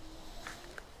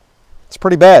 It's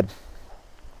pretty bad.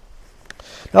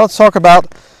 Now let's talk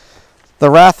about the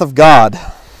wrath of God.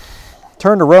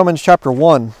 Turn to Romans chapter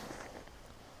 1.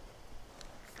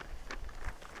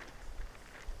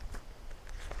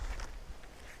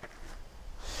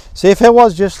 See, if it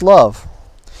was just love,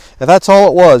 if that's all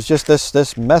it was, just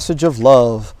this message of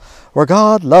love, where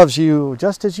God loves you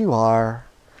just as you are,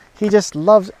 He just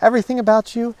loves everything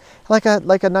about you like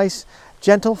a nice,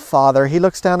 gentle father. He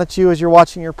looks down at you as you're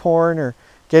watching your porn or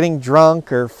getting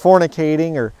drunk or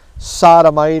fornicating or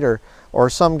sodomite or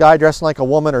some guy dressing like a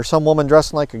woman or some woman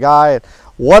dressing like a guy and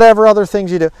whatever other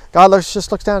things you do. God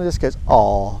just looks down and just goes,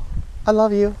 "Oh, I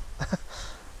love you."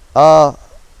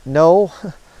 No.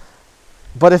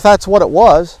 But if that's what it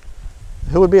was,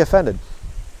 who would be offended?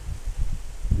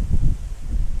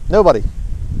 Nobody.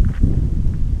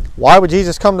 Why would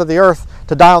Jesus come to the earth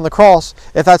to die on the cross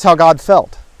if that's how God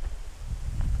felt?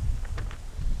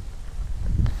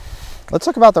 Let's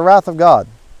look about the wrath of God.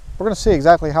 We're going to see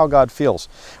exactly how God feels.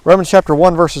 Romans chapter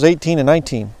 1, verses 18 and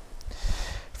 19.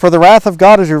 For the wrath of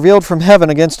God is revealed from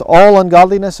heaven against all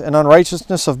ungodliness and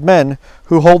unrighteousness of men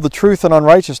who hold the truth in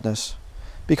unrighteousness,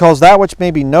 because that which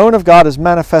may be known of God is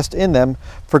manifest in them,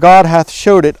 for God hath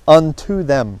showed it unto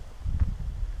them.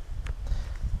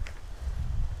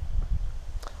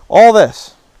 All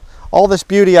this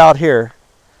beauty out here,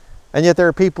 and yet there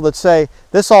are people that say,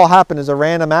 this all happened as a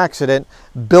random accident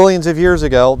billions of years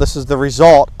ago. This is the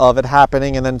result of it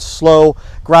happening, and then slow,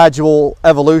 gradual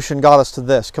evolution got us to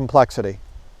this complexity.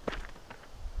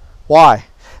 Why?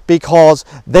 Because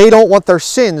they don't want their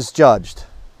sins judged.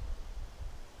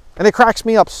 And it cracks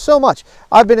me up so much.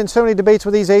 I've been in so many debates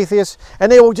with these atheists,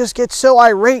 and they will just get so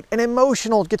irate and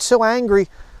emotional, get so angry.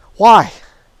 Why?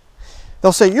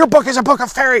 They'll say, your book is a book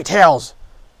of fairy tales.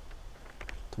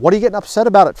 What are you getting upset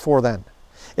about it for then?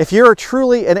 If you're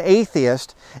truly an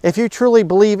atheist, if you truly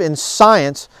believe in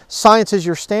science, science is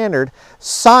your standard.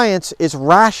 Science is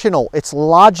rational. It's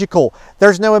logical.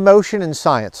 There's no emotion in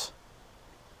science.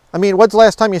 I mean, when's the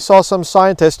last time you saw some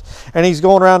scientist and he's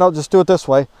going around, I'll just do it this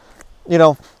way. You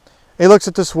know, he looks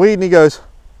at this weed and he goes,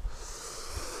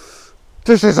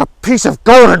 this is a piece of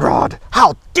goldenrod.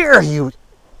 How dare you?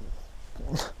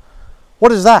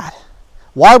 What is that?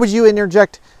 Why would you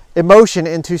interject emotion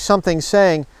into something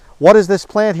saying, what is this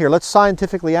plant here? Let's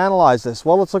scientifically analyze this.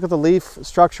 Well, let's look at the leaf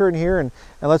structure in here and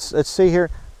let's see here.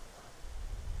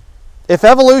 If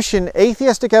evolution,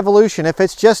 atheistic evolution, if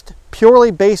it's just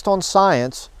purely based on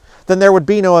science, then there would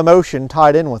be no emotion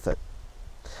tied in with it.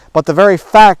 But the very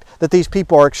fact that these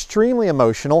people are extremely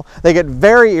emotional, they get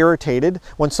very irritated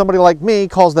when somebody like me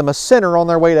calls them a sinner on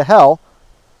their way to hell,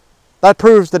 that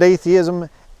proves that atheism,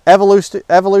 evolutionary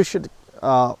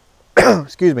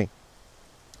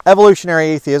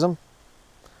atheism,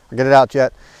 I'll get it out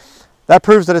yet, that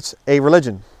proves that it's a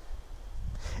religion.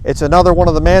 It's another one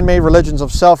of the man-made religions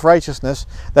of self-righteousness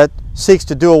that seeks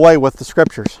to do away with the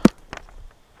scriptures.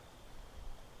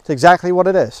 It's exactly what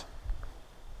it is.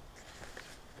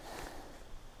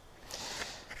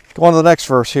 Go on to the next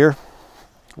verse here.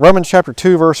 Romans chapter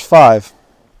 2, verse 5.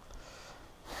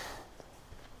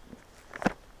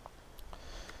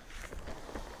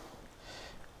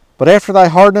 But after thy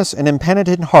hardness and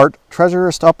impenitent heart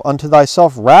treasurest up unto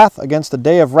thyself wrath against the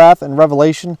day of wrath and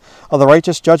revelation of the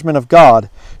righteous judgment of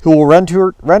God, who will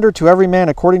render to every man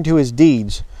according to his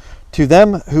deeds. To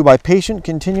them who by patient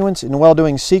continuance in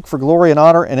well-doing seek for glory and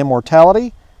honor and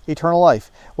immortality, eternal life.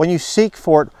 When you seek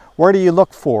for it, where do you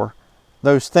look for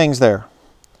those things there?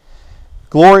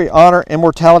 Glory, honor,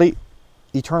 immortality,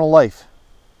 eternal life.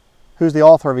 Who's the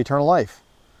author of eternal life?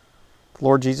 The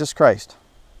Lord Jesus Christ.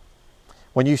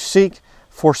 When you seek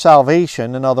for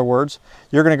salvation, in other words,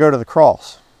 you're going to go to the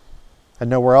cross and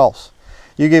nowhere else.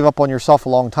 You gave up on yourself a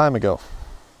long time ago.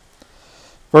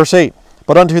 Verse 8,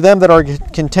 but unto them that are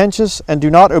contentious and do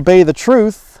not obey the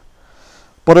truth,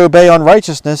 but obey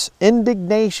unrighteousness,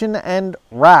 indignation and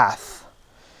wrath,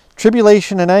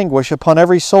 tribulation and anguish upon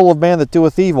every soul of man that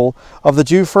doeth evil, of the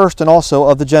Jew first and also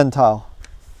of the Gentile.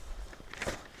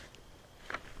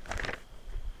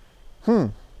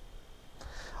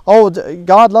 Oh,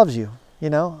 God loves you, you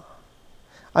know.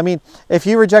 I mean, if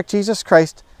you reject Jesus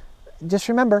Christ, just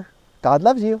remember, God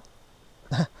loves you.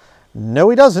 No,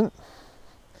 He doesn't.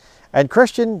 And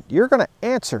Christian, you're going to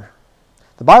answer.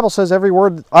 The Bible says every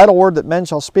word, idle word that men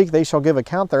shall speak, they shall give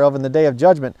account thereof in the day of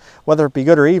judgment, whether it be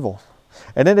good or evil.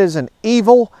 And it is an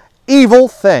evil, evil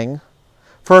thing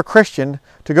for a Christian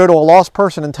to go to a lost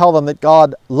person and tell them that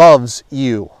God loves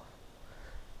you.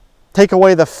 Take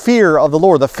away the fear of the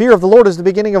Lord. The fear of the Lord is the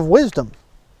beginning of wisdom.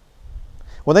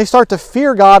 When they start to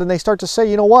fear God and they start to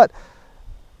say, you know what?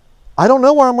 I don't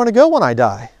know where I'm going to go when I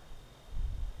die.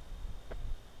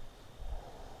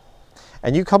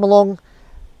 And you come along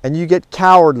and you get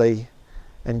cowardly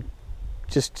and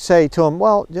just say to them,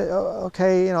 well,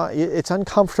 okay, you know, it's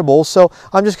uncomfortable, so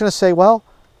I'm just going to say, well,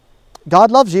 God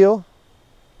loves you.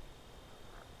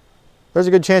 There's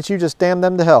a good chance you just damn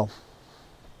them to hell.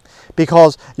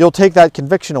 Because you'll take that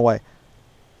conviction away.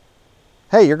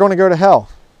 Hey, you're going to go to hell.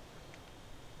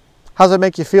 How does it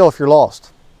make you feel if you're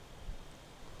lost?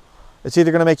 It's either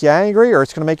going to make you angry or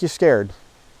it's going to make you scared.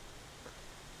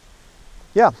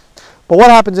 Yeah. But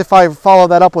what happens if I follow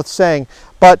that up with saying,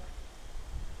 but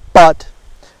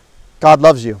God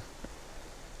loves you?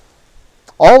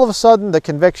 All of a sudden the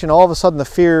conviction, all of a sudden the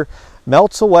fear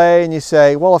melts away and you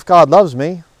say, well, if God loves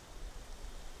me,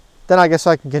 then I guess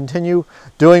I can continue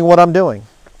doing what I'm doing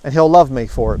and He'll love me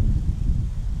for it.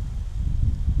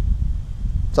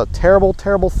 It's a terrible,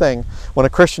 terrible thing when a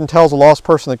Christian tells a lost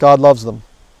person that God loves them.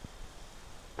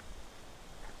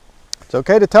 It's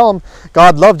okay to tell them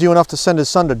God loved you enough to send His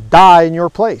Son to die in your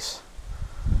place.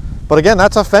 But again,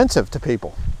 that's offensive to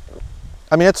people.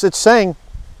 I mean, it's saying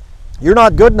you're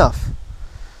not good enough.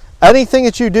 Anything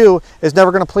that you do is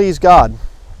never going to please God.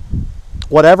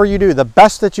 Whatever you do, the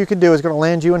best that you can do is going to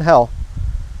land you in hell.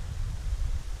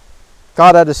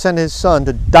 God had to send His Son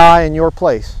to die in your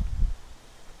place.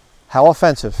 How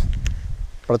offensive.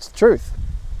 But it's the truth.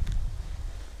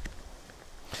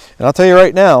 And I'll tell you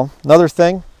right now, another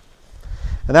thing,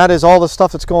 and that is all the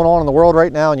stuff that's going on in the world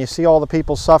right now, and you see all the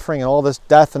people suffering and all this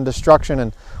death and destruction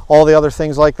and all the other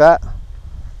things like that.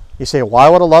 You say, why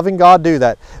would a loving God do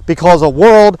that? Because the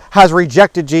world has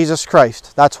rejected Jesus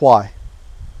Christ. That's why.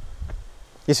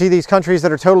 You see these countries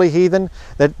that are totally heathen,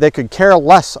 that they could care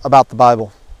less about the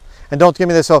Bible. And don't give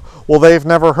me this, oh, well, they've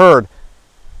never heard.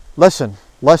 Listen.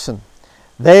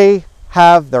 They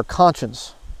have their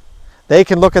conscience. They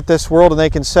can look at this world and they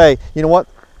can say, you know what?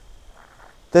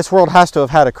 This world has to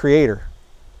have had a creator.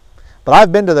 But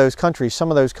I've been to those countries, some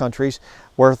of those countries,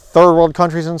 where third world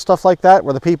countries and stuff like that,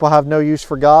 where the people have no use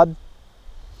for God.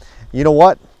 You know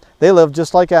what? They live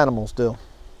just like animals do.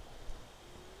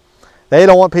 They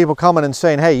don't want people coming and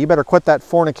saying, hey, you better quit that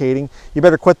fornicating. You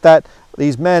better quit that.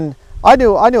 These men. I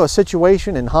knew a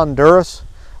situation in Honduras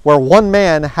where one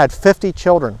man had 50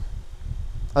 children.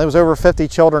 I think it was over 50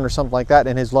 children or something like that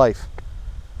in his life.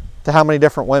 To how many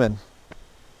different women?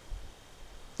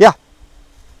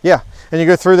 Yeah. And you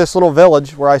go through this little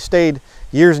village where I stayed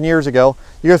years and years ago.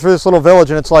 You go through this little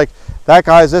village and it's like, that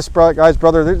guy's this guy's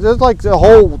brother. There's like the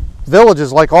whole village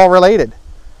is like all related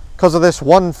because of this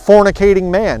one fornicating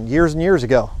man years and years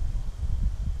ago.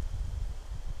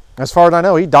 As far as I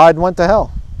know, he died and went to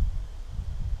hell.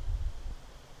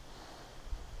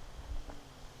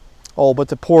 Oh, but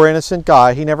the poor innocent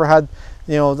guy, he never had,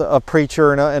 you know, a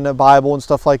preacher and a Bible and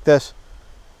stuff like this.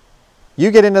 You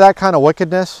get into that kind of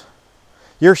wickedness,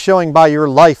 you're showing by your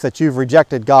life that you've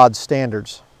rejected God's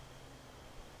standards.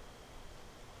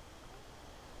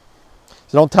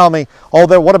 So don't tell me,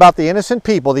 oh, what about the innocent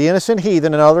people, the innocent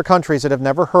heathen in other countries that have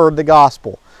never heard the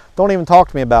gospel? Don't even talk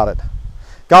to me about it.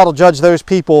 God will judge those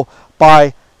people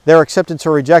by their acceptance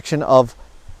or rejection of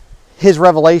His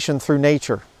revelation through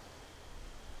nature.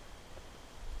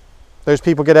 Those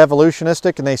people get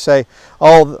evolutionistic and they say,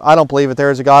 oh, I don't believe that there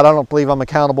is a God. I don't believe I'm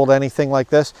accountable to anything like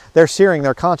this. They're searing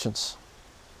their conscience.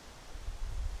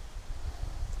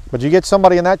 But you get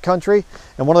somebody in that country,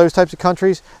 in one of those types of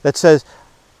countries, that says,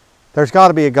 there's got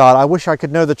to be a God. I wish I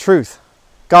could know the truth.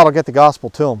 God will get the gospel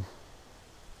to them.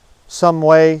 Some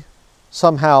way,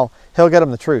 somehow, He'll get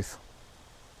them the truth.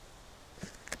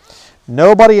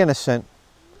 Nobody innocent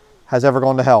has ever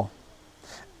gone to hell.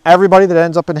 Everybody that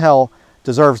ends up in hell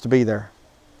deserves to be there.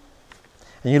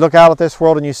 And you look out at this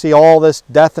world and you see all this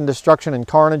death and destruction and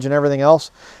carnage and everything else,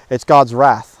 it's God's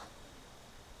wrath.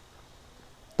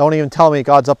 Don't even tell me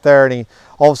God's up there and He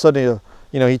all of a sudden,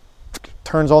 he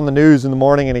turns on the news in the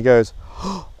morning and He goes,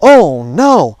 oh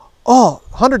no, oh,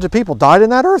 hundreds of people died in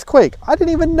that earthquake. I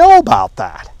didn't even know about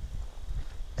that.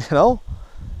 And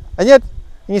yet,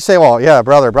 you say, well, yeah,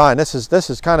 Brother Brian, this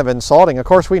is kind of insulting. Of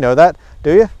course we know that,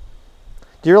 do you?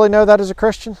 Do you really know that as a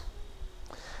Christian?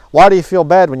 Why do you feel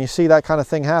bad when you see that kind of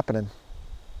thing happening?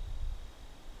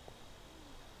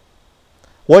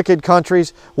 Wicked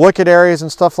countries, wicked areas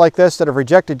and stuff like this that have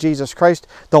rejected Jesus Christ,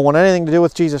 don't want anything to do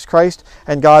with Jesus Christ,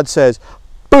 and God says,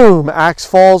 boom, axe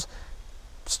falls,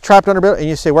 it's trapped under building, and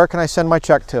you say, where can I send my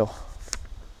check to?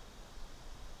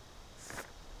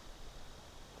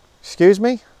 Excuse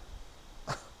me?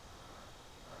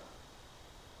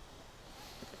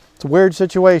 It's a weird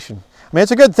situation. I mean,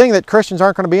 it's a good thing that Christians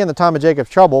aren't going to be in the time of Jacob's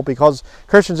trouble, because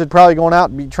Christians would probably go out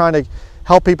and be trying to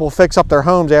help people fix up their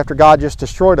homes after God just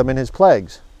destroyed them in His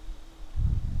plagues.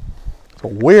 It's a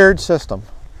weird system.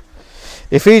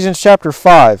 Ephesians chapter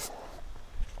 5.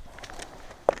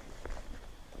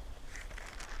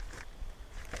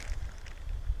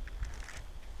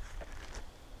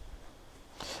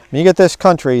 When you get this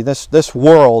country, this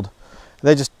world,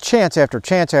 they just chance after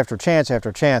chance after chance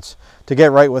after chance to get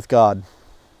right with God.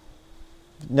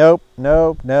 Nope,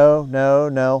 nope, no, no,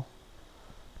 no.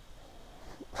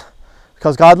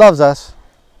 because God loves us.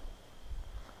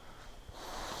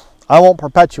 I won't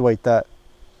perpetuate that.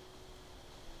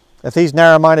 If these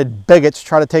narrow-minded bigots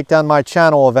try to take down my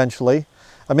channel eventually,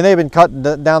 I mean, they've been cutting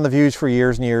down the views for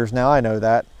years and years now. I know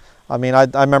that. I mean, I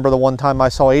remember the one time I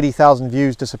saw 80,000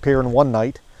 views disappear in one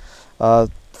night.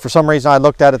 For some reason, I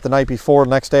looked at it the night before. The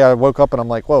next day, I woke up and I'm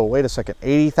like, whoa, wait a second.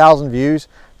 80,000 views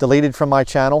deleted from my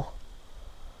channel.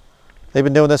 They've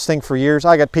been doing this thing for years.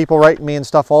 I got people writing me and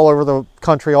stuff all over the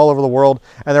country, all over the world,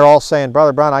 and they're all saying,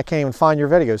 Brother Brown, I can't even find your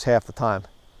videos half the time.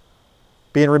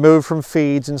 Being removed from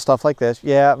feeds and stuff like this.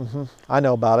 Yeah, I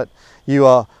know about it.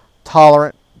 You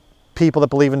tolerant people that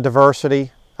believe in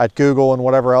diversity at Google and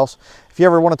whatever else. If you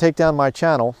ever want to take down my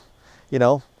channel, you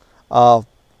know,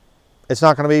 it's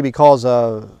not going to be because,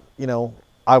 you know,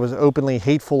 I was openly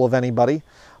hateful of anybody.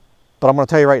 But I'm going to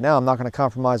tell you right now, I'm not going to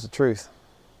compromise the truth.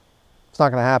 It's not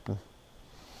going to happen.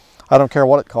 I don't care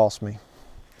what it costs me.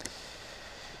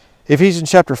 Ephesians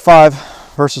chapter 5.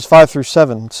 Verses 5 through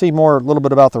 7. Let's see more a little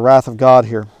bit about the wrath of God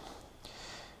here.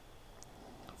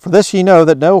 For this ye know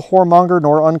that no whoremonger,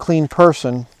 nor unclean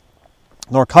person,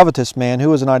 nor covetous man,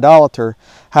 who is an idolater,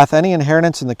 hath any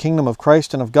inheritance in the kingdom of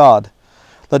Christ and of God.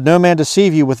 Let no man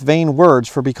deceive you with vain words,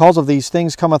 for because of these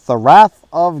things cometh the wrath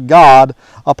of God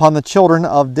upon the children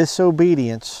of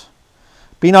disobedience.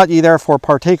 Be not ye therefore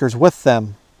partakers with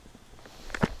them.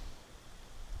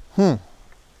 We're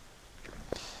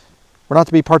not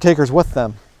to be partakers with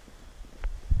them.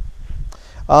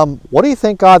 What do you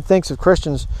think God thinks of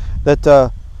Christians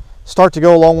that start to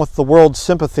go along with the world's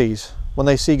sympathies when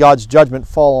they see God's judgment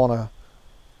fall on a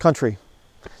country?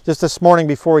 Just this morning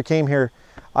before we came here,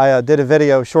 I did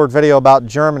a short video about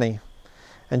Germany.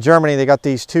 In Germany, they got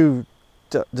these two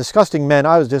disgusting men.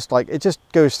 I was just like, it just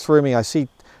goes through me. I see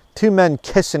two men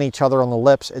kissing each other on the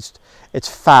lips. It's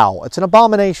foul. It's an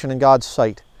abomination in God's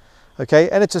sight. Okay,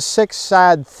 and it's a sick,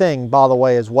 sad thing, by the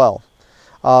way, as well.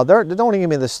 Don't give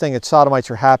me this thing that sodomites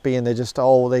are happy and they just,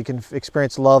 they can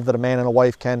experience love that a man and a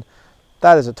wife can.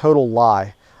 That is a total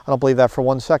lie. I don't believe that for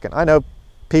 1 second. I know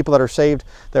people that are saved,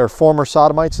 that are former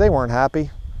sodomites, they weren't happy.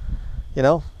 You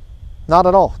know, not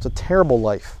at all. It's a terrible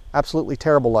life, absolutely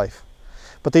terrible life.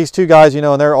 But these two guys, you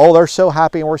know, and they're so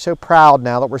happy and we're so proud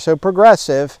now that we're so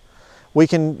progressive. We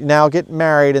can now get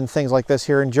married and things like this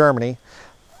here in Germany.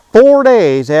 4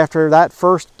 days after that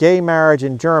first gay marriage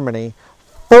in Germany,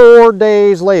 4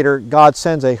 days later, God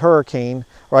sends a hurricane,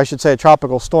 or I should say a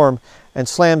tropical storm, and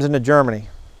slams into Germany.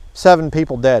 7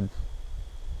 people dead.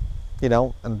 You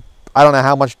know, and I don't know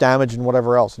how much damage and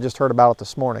whatever else. I just heard about it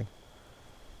this morning.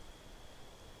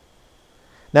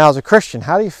 Now, as a Christian,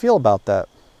 how do you feel about that?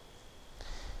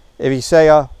 If you say,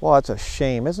 well, that's a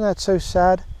shame. Isn't that so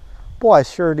sad? Boy, I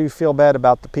sure do feel bad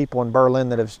about the people in Berlin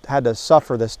that have had to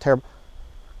suffer this terrible...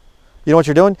 You know what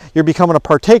you're doing? You're becoming a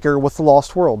partaker with the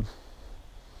lost world.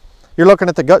 You're looking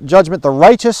at the judgment, the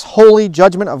righteous, holy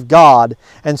judgment of God,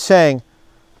 and saying,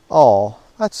 oh,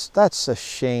 that's a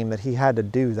shame that he had to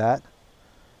do that.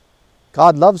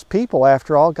 God loves people,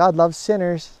 after all. God loves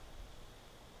sinners.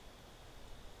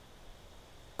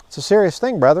 It's a serious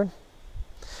thing, brethren.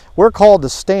 We're called to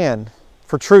stand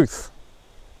for truth.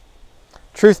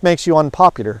 Truth makes you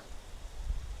unpopular.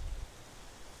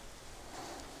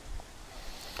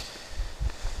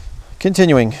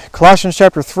 Continuing, Colossians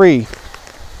chapter 3.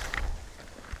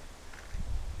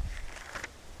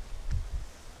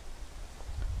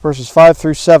 Verses 5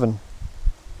 through 7.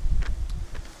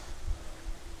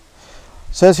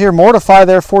 It says here, mortify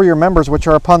therefore your members which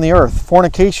are upon the earth,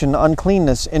 fornication,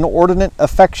 uncleanness, inordinate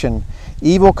affection,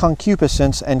 evil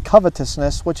concupiscence, and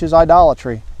covetousness, which is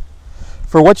idolatry.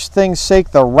 For which things' sake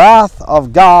the wrath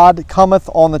of God cometh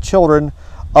on the children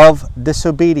of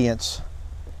disobedience.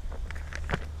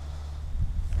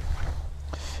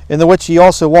 In the which ye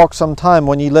also walked some time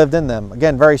when ye lived in them.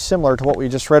 Again, very similar to what we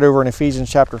just read over in Ephesians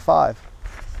chapter 5.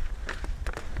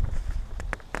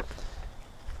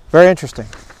 Very interesting.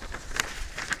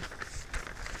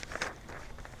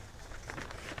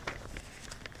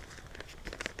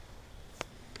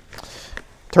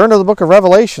 Turn to the book of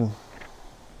Revelation.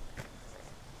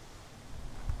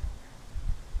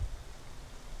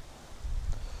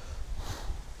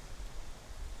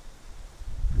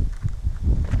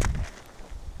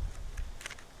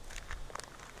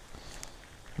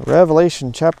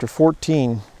 Revelation chapter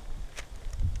 14.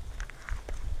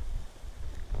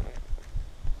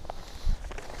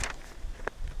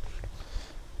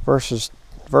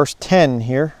 Verse 10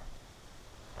 here.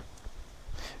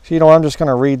 So, you know, I'm just going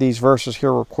to read these verses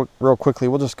here real quickly.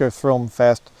 We'll just go through them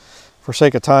fast for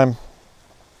sake of time.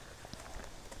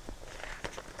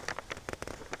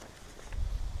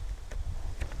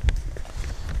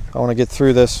 I want to get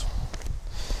through this.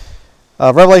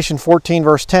 Revelation 14,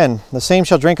 verse 10. The same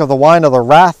shall drink of the wine of the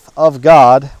wrath of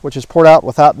God, which is poured out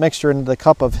without mixture into the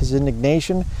cup of his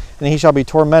indignation, and he shall be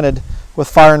tormented with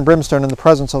fire and brimstone in the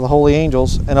presence of the holy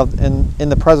angels and in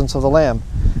the presence of the Lamb.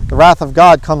 The wrath of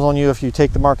God comes on you if you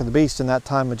take the mark of the beast in that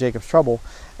time of Jacob's trouble.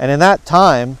 And in that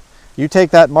time, you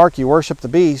take that mark, you worship the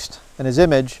beast and his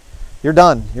image, you're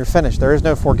done. You're finished. There is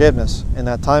no forgiveness in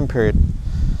that time period.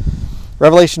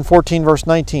 Revelation 14, verse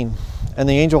 19. And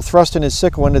the angel thrust in his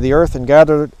sickle into the earth and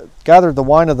gathered the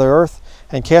wine of the earth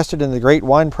and cast it in the great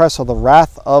winepress of the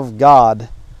wrath of God.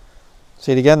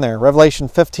 See it again there. Revelation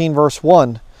 15, verse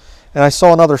 1. And I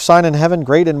saw another sign in heaven,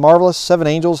 great and marvelous, 7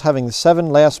 angels having the 7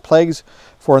 last plagues,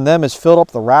 for in them is filled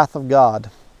up the wrath of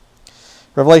God.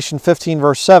 Revelation 15,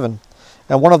 verse 7.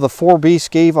 And one of the 4 beasts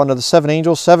gave unto the 7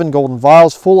 angels 7 golden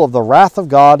vials full of the wrath of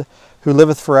God, who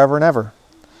liveth forever and ever.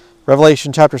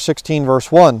 Revelation chapter 16, verse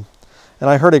 1. And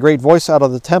I heard a great voice out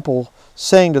of the temple,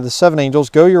 saying to the 7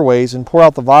 angels, Go your ways, and pour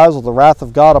out the vials of the wrath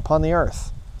of God upon the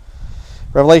earth.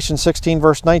 Revelation 16,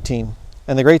 verse 19.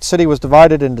 And the great city was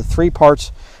divided into 3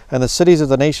 parts, and the cities of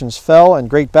the nations fell, and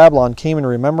great Babylon came in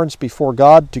remembrance before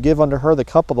God, to give unto her the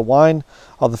cup of the wine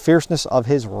of the fierceness of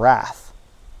his wrath.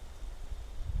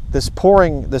 This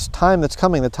time that's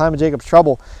coming, the time of Jacob's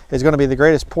trouble, is going to be the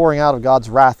greatest pouring out of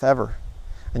God's wrath ever.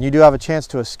 And you do have a chance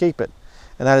to escape it,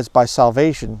 and that is by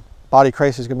salvation. Body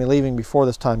Christ is going to be leaving before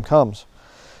this time comes.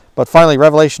 But finally,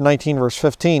 Revelation 19, verse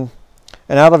 15.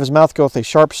 And out of his mouth goeth a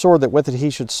sharp sword, that with it he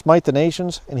should smite the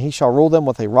nations, and he shall rule them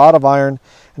with a rod of iron,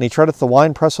 and he treadeth the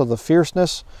winepress of the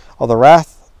fierceness of the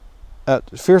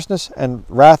fierceness and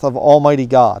wrath of Almighty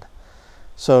God.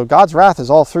 So God's wrath is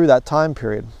all through that time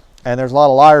period. And there's a lot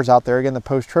of liars out there, again, the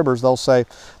post-tribbers, they'll say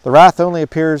the wrath only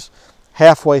appears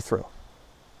halfway through.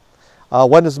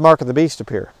 When does the mark of the beast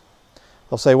appear?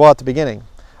 They'll say, well, at the beginning.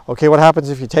 Okay, what happens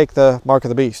if you take the mark of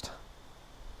the beast?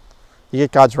 You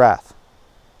get God's wrath.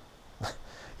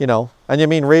 You know, and you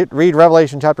mean read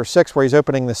Revelation chapter 6 where he's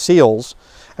opening the seals,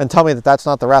 and tell me that that's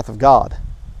not the wrath of God.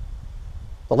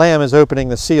 The Lamb is opening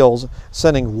the seals,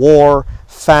 sending war,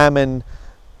 famine,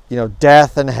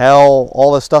 death and hell,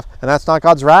 all this stuff, and that's not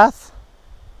God's wrath?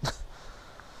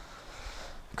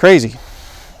 Crazy.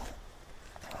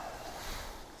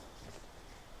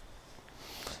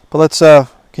 But let's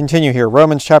continue here.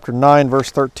 Romans chapter 9,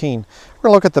 verse 13. We're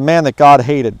going to look at the man that God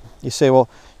hated. You say, well,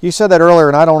 you said that earlier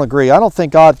and I don't agree. I don't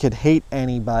think God could hate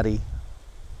anybody.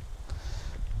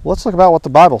 Well, let's look about what the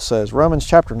Bible says. Romans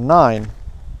chapter 9.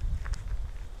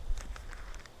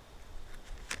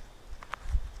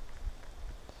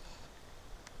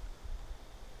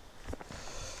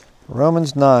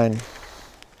 Romans 9.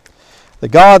 The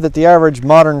God that the average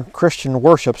modern Christian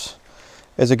worships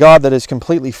is a God that is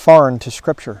completely foreign to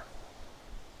Scripture.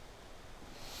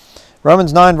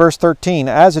 Romans 9, verse 13.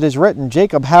 As it is written,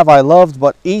 Jacob have I loved,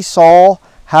 but Esau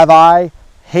have I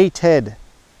hated.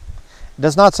 It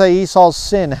does not say Esau's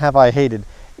sin have I hated.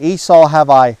 Esau have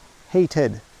I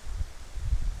hated.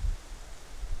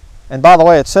 And by the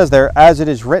way, it says there, as it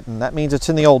is written. That means it's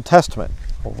in the Old Testament.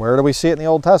 Well, where do we see it in the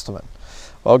Old Testament?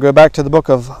 Well, go back to the book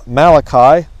of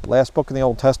Malachi, last book in the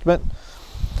Old Testament.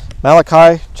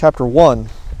 Malachi chapter 1.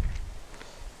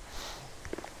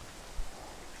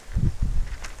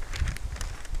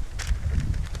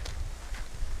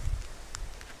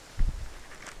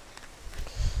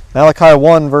 Malachi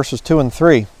 1, verses 2 and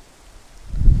 3.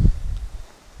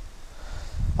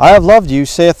 I have loved you,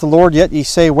 saith the Lord, yet ye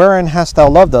say, Wherein hast thou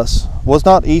loved us? Was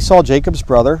not Esau Jacob's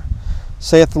brother,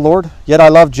 saith the Lord? Yet I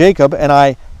loved Jacob, and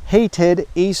I hated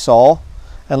Esau,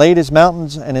 and laid his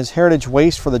mountains and his heritage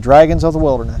waste for the dragons of the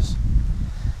wilderness.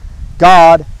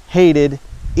 God hated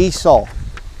Esau.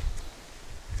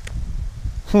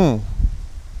 Wonder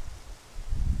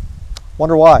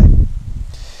why.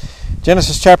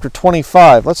 Genesis chapter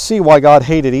 25. Let's see why God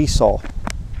hated Esau.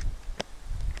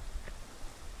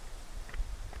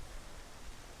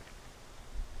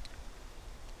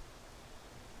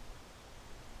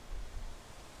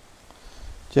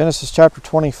 Genesis chapter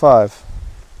 25,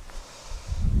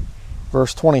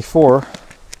 verse 24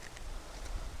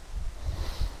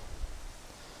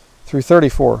 through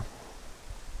 34.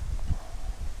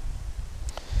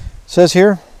 It says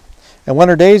here, And when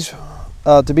her days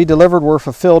to be delivered were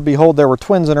fulfilled, behold, there were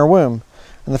twins in her womb.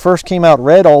 And the first came out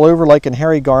red all over like an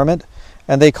hairy garment,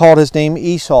 and they called his name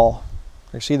Esau.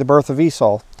 You see the birth of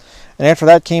Esau. And after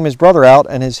that came his brother out,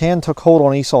 and his hand took hold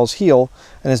on Esau's heel,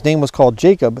 and his name was called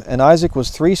Jacob. And Isaac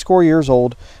was 80 years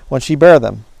old when she bare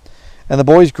them. And the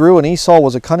boys grew, and Esau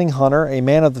was a cunning hunter, a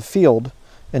man of the field,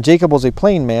 and Jacob was a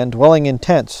plain man, dwelling in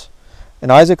tents.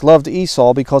 And Isaac loved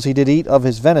Esau, because he did eat of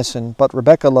his venison, but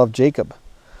Rebekah loved Jacob.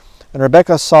 And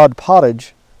Rebekah sawed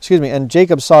pottage And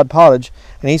Jacob sawed pottage,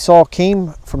 and Esau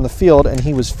came from the field, and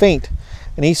he was faint.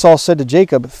 And Esau said to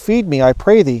Jacob, Feed me, I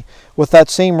pray thee, with that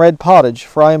same red pottage,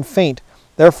 for I am faint.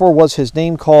 Therefore was his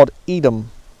name called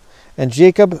Edom. And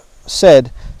Jacob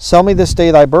said, Sell me this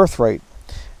day thy birthright.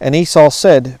 And Esau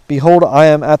said, Behold, I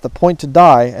am at the point to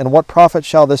die, and what profit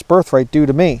shall this birthright do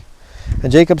to me?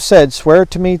 And Jacob said, Swear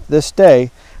to me this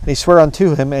day. And he sware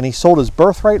unto him, and he sold his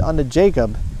birthright unto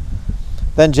Jacob.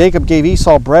 Then Jacob gave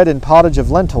Esau bread and pottage of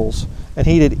lentils, and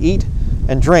he did eat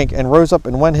and drink, and rose up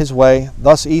and went his way.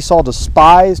 Thus Esau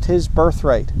despised his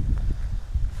birthright.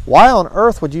 Why on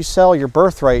earth would you sell your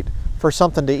birthright for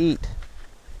something to eat?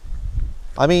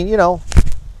 I mean, you know,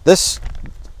 this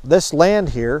land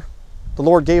here, the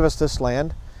Lord gave us this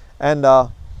land, and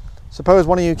suppose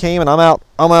one of you came and I'm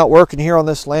out working here on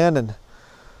this land, and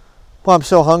well, I'm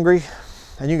so hungry,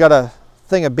 and you got a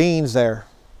thing of beans there,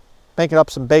 making up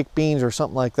some baked beans or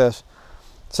something like this.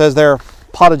 It says there,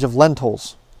 pottage of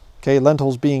lentils. Okay,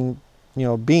 lentils being, you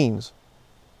know, beans,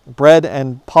 bread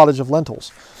and pottage of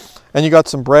lentils, and you got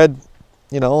some bread,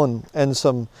 you know, and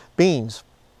some beans.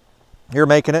 You're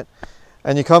making it,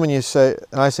 and you come and you say,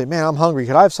 and I say, man, I'm hungry.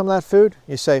 Could I have some of that food?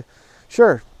 You say,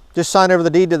 sure. Just sign over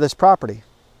the deed to this property.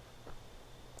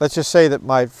 Let's just say that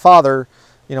my father,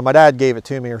 you know, my dad gave it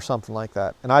to me or something like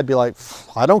that, and I'd be like,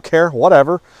 I don't care,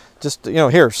 whatever. Just, you know,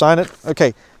 here, sign it.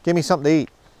 Okay, give me something to eat.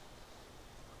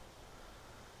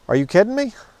 Are you kidding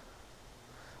me?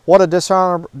 What a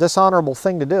dishonorable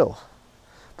thing to do.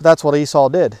 But that's what Esau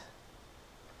did.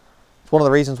 It's one of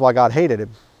the reasons why God hated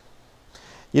him.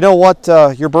 You know what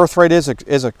your birthright is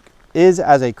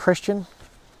as a Christian?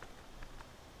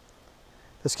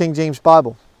 This King James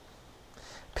Bible.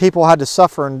 People had to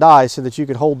suffer and die so that you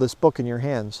could hold this book in your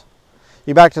hands.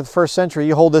 You back to the first century,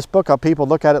 you hold this book up, people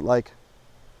look at it like,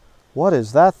 what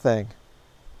is that thing?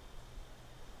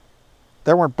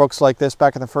 There weren't books like this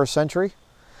back in the first century.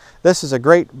 This is a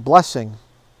great blessing,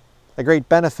 a great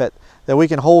benefit that we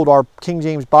can hold our King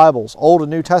James Bibles, Old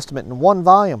and New Testament, in one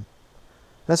volume.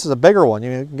 This is a bigger one.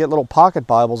 You can get little pocket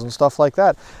Bibles and stuff like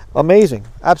that. Amazing.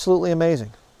 Absolutely amazing.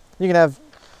 You can have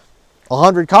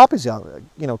 100 copies of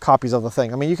the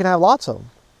thing. I mean, you can have lots of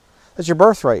them. That's your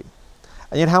birthright.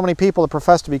 And yet how many people that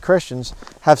profess to be Christians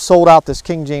have sold out this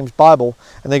King James Bible,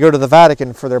 and they go to the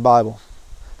Vatican for their Bible?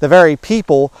 The very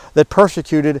people that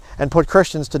persecuted and put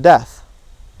Christians to death.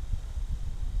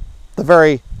 The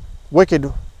very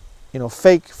wicked,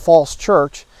 fake, false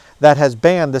church that has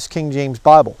banned this King James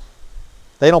Bible.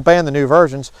 They don't ban the new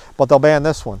versions, but they'll ban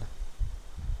this one.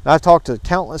 And I've talked to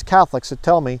countless Catholics that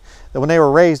tell me that when they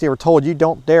were raised, they were told, you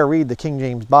don't dare read the King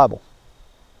James Bible.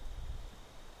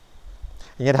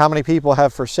 And yet how many people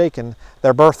have forsaken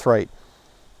their birthright?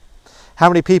 How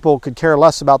many people could care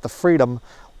less about the freedom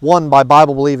won by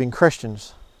Bible-believing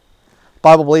Christians?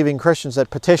 Bible-believing Christians that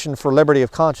petitioned for liberty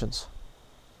of conscience.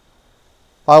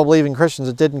 Bible-believing Christians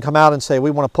that didn't come out and say,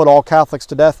 we want to put all Catholics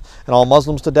to death and all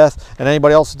Muslims to death and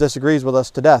anybody else that disagrees with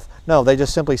us to death. No, they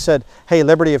just simply said, hey,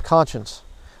 liberty of conscience.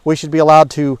 We should be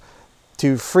allowed to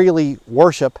freely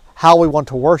worship how we want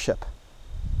to worship.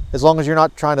 As long as you're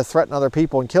not trying to threaten other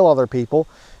people and kill other people,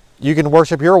 you can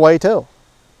worship your way too.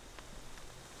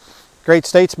 Great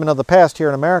statesmen of the past here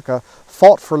in America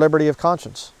fought for liberty of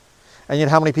conscience. And yet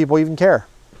how many people even care?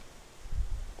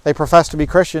 They profess to be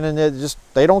Christian and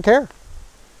they don't care.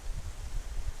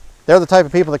 They're the type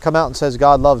of people that come out and says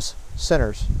God loves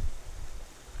sinners.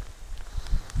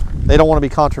 They don't want to be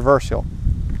controversial.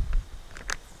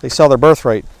 They sell their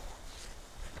birthright.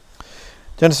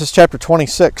 Genesis chapter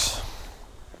 26.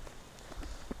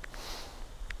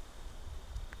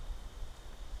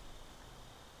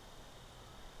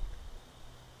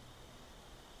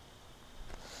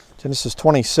 Genesis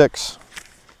 26.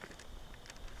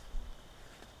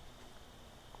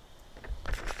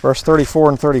 Verse 34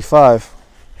 and 35.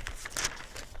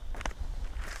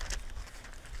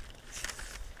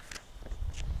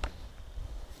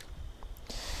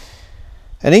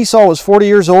 And Esau was 40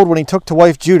 years old when he took to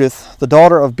wife Judith, the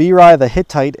daughter of Beri the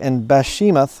Hittite, and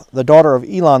Bashemath, the daughter of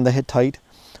Elon the Hittite,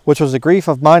 which was a grief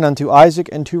of mine unto Isaac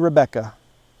and to Rebekah.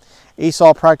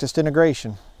 Esau practiced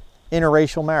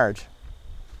interracial marriage.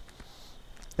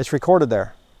 It's recorded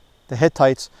there. The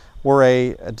Hittites were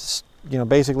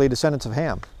basically descendants of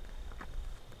Ham.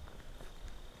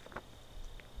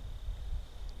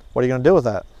 What are you going to do with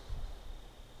that?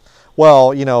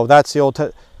 Well, that's the Old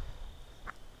Testament.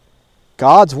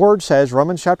 God's word says,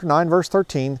 Romans chapter 9, verse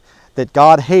 13, that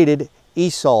God hated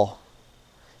Esau.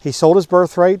 He sold his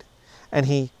birthright and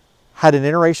he had an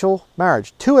interracial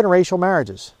marriage, 2 interracial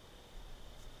marriages.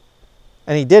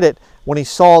 And he did it when he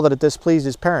saw that it displeased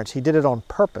his parents. He did it on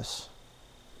purpose.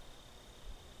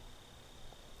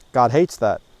 God hates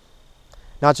that.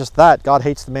 Not just that, God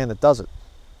hates the man that does it.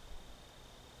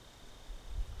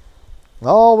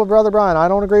 Oh, but Brother Brian, I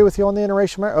don't agree with you on the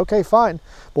interracial marriage. Okay, fine.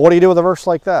 But what do you do with a verse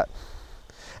like that?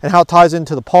 And how it ties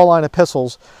into the Pauline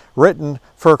epistles written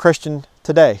for a Christian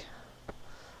today.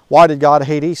 Why did God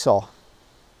hate Esau?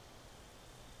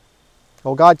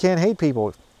 Well, God can't hate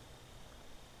people.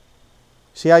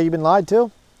 See how you've been lied to?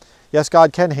 Yes,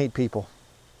 God can hate people.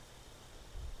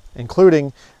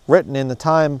 Including written in the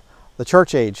time, the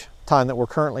church age time that we're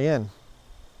currently in.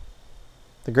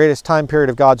 The greatest time period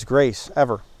of God's grace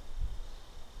ever.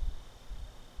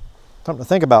 Something to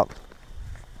think about.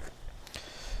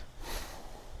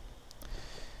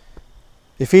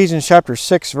 Ephesians chapter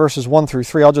 6 verses 1 through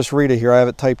 3. I'll just read it here. I have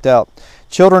it typed out.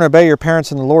 Children, obey your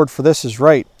parents in the Lord, for this is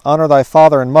right. Honor thy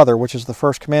father and mother, which is the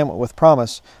first commandment with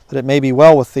promise, that it may be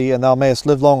well with thee, and thou mayest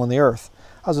live long on the earth.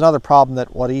 That was another problem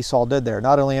that what Esau did there.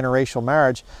 Not only interracial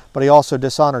marriage, but he also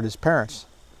dishonored his parents.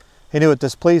 He knew it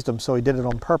displeased him, so he did it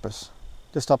on purpose.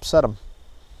 Just upset him.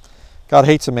 God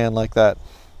hates a man like that.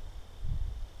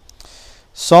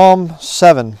 Psalm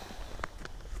 7.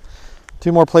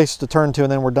 2 more places to turn to,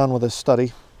 and then we're done with this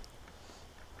study.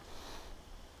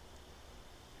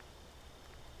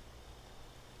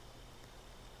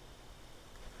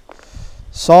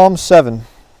 Psalm 7.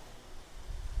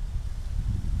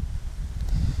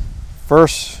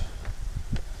 Verse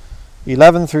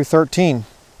 11 through 13.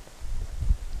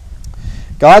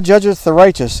 God judgeth the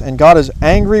righteous, and God is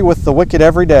angry with the wicked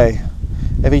every day.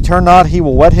 If he turn not, he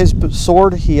will whet his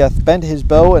sword. He hath bent his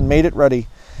bow and made it ready.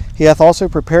 He hath also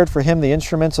prepared for him the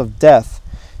instruments of death.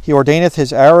 He ordaineth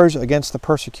his arrows against the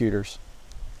persecutors.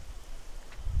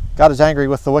 God is angry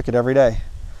with the wicked every day.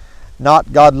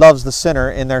 Not God loves the sinner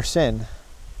in their sin.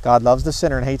 God loves the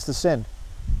sinner and hates the sin.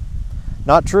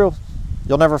 Not true.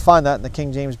 You'll never find that in the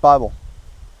King James Bible.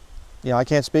 You know, I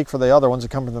can't speak for the other ones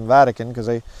that come from the Vatican because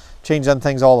they change them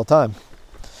things all the time.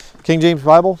 King James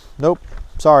Bible? Nope.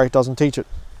 Sorry, it doesn't teach it.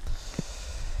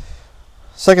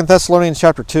 2 Thessalonians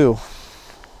chapter 2.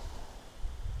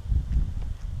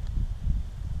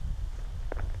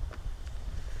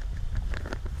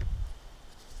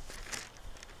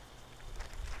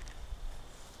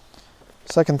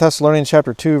 Second Thessalonians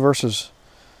chapter 2, verses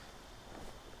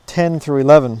 10 through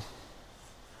 11.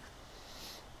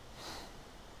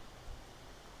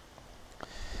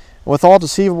 With all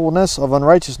deceivableness of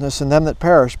unrighteousness in them that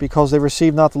perish, because they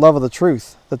receive not the love of the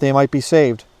truth, that they might be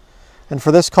saved. And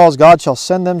for this cause God shall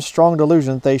send them strong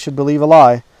delusion, that they should believe a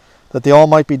lie, that they all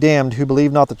might be damned, who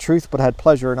believe not the truth, but had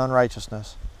pleasure in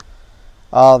unrighteousness.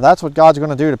 That's what God's going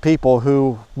to do to people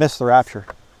who miss the rapture.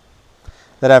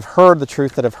 That have heard the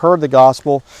truth, that have heard the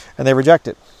gospel, and they reject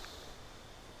it.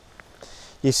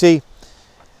 You see,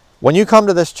 when you come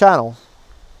to this channel,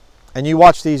 and you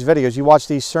watch these videos, you watch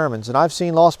these sermons, and I've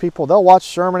seen lost people, they'll watch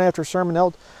sermon after sermon,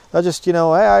 they'll just, you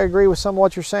know, hey, I agree with some of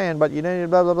what you're saying, but you need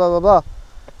blah, blah, blah, blah,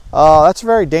 blah. That's a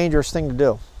very dangerous thing to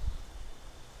do.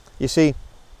 You see,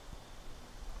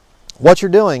 what you're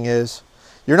doing is,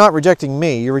 you're not rejecting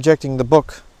me, you're rejecting the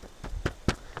book.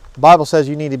 The Bible says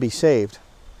you need to be saved.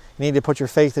 You need to put your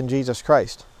faith in Jesus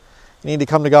Christ. You need to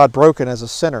come to God broken as a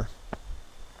sinner.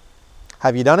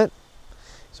 Have you done it?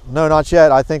 So, no, not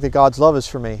yet. I think that God's love is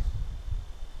for me.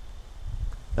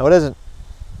 No, it isn't.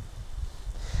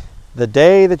 The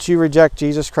day that you reject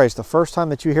Jesus Christ, the first time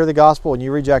that you hear the gospel and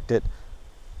you reject it,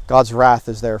 God's wrath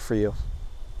is there for you.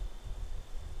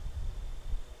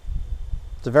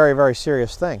 It's a very, very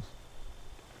serious thing.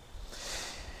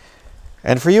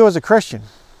 And for you as a Christian,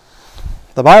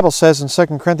 the Bible says in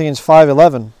 2 Corinthians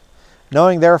 5:11,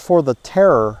 knowing therefore the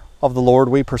terror of the Lord,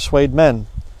 we persuade men.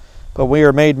 But we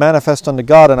are made manifest unto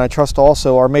God, and I trust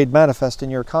also are made manifest in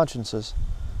your consciences.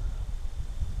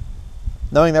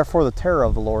 Knowing therefore the terror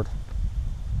of the Lord.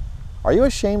 Are you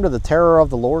ashamed of the terror of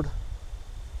the Lord?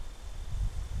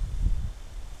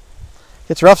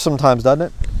 It's rough sometimes, doesn't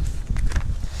it?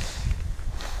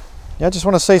 Yeah, I just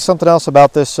want to say something else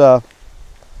about this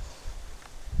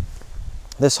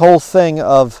this whole thing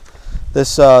of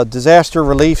this disaster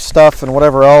relief stuff and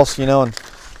whatever else, you know, and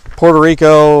Puerto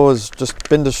Rico has just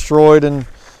been destroyed and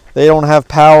they don't have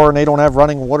power and they don't have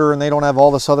running water and they don't have all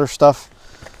this other stuff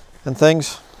and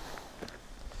things.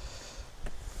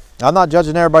 I'm not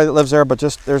judging everybody that lives there, but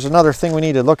just there's another thing we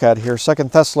need to look at here. 2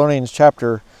 Thessalonians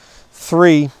chapter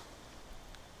 3.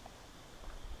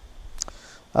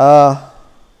 Let's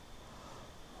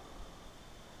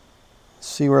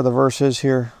see where the verse is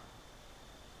here.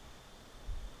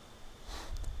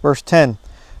 Verse 10.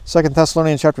 2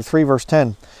 Thessalonians chapter 3, verse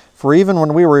 10. For even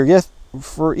when we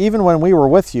were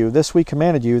with you, this we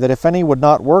commanded you, that if any would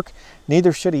not work,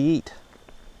 neither should he eat.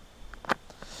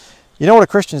 You know what a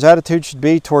Christian's attitude should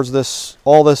be towards this,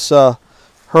 all this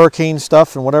hurricane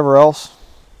stuff and whatever else,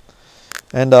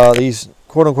 and these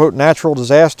quote-unquote natural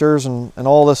disasters and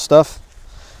all this stuff?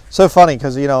 So funny,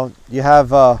 because you know, you have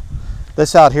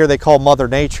this out here they call Mother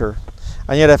Nature,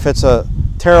 and yet if it's a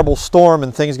terrible storm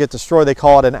and things get destroyed, they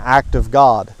call it an act of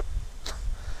God.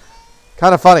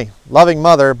 Kind of funny, loving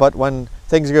mother, but when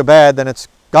things go bad, then it's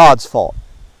God's fault.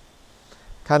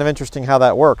 Kind of interesting how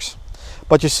that works.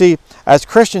 But you see, as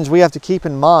Christians, we have to keep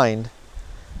in mind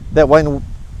that when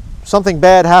something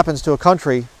bad happens to a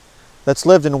country that's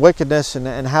lived in wickedness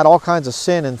and had all kinds of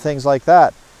sin and things like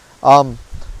that,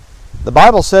 the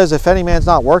Bible says if any man's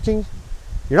not working,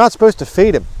 you're not supposed to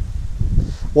feed him.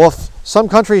 Well, if some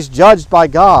country's judged by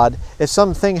God, if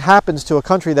something happens to a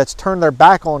country that's turned their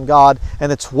back on God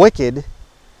and it's wicked,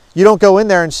 you don't go in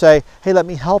there and say, hey, let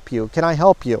me help you. Can I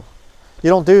help you? You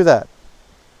don't do that.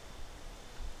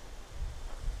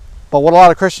 But what a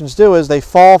lot of Christians do is they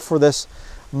fall for this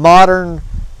modern,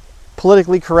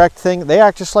 politically correct thing. They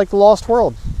act just like the lost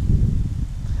world.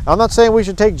 I'm not saying we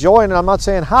should take joy in it. I'm not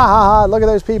saying, ha, ha, ha, look at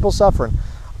those people suffering.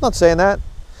 I'm not saying that.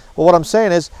 But what I'm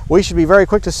saying is we should be very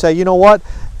quick to say, you know what?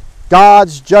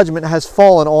 God's judgment has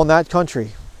fallen on that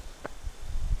country.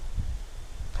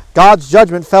 God's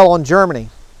judgment fell on Germany.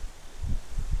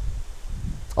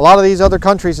 A lot of these other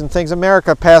countries and things,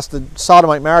 America passed the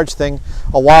sodomite marriage thing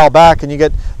a while back, and you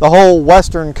get the whole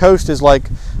western coast is like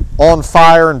on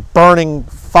fire and burning,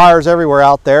 fires everywhere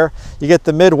out there. You get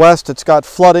the Midwest, it's got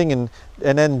flooding and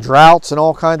then droughts and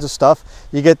all kinds of stuff.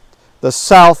 You get the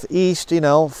southeast, you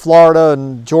know, Florida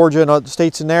and Georgia and other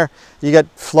states in there, you get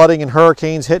flooding and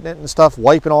hurricanes hitting it and stuff,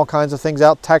 wiping all kinds of things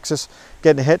out. Texas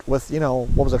getting hit with, you know,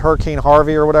 what was it, Hurricane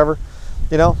Harvey or whatever,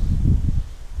 you know.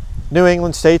 New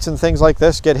England states and things like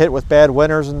this get hit with bad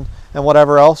winters and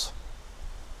whatever else.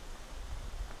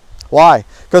 Why?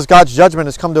 Because God's judgment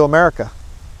has come to America.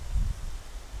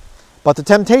 But the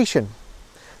temptation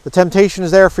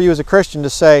is there for you as a Christian to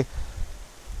say,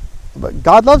 but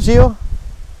God loves you.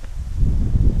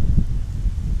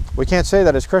 We can't say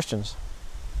that as Christians.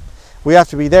 We have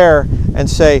to be there and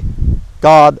say,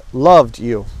 God loved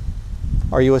you.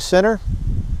 Are you a sinner?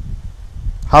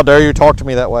 How dare you talk to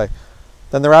me that way?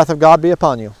 Then the wrath of God be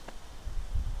upon you.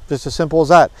 Just as simple as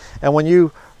that. And when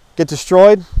you get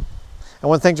destroyed,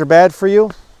 and when things are bad for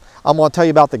you, I'm going to tell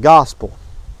you about the gospel.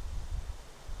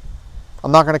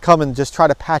 I'm not going to come and just try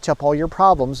to patch up all your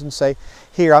problems and say,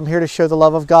 here, I'm here to show the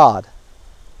love of God.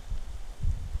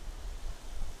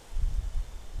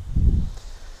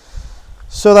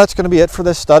 So that's going to be it for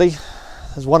this study.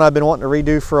 This is one I've been wanting to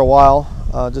redo for a while,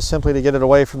 just simply to get it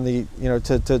away from the, you know,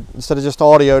 to instead of just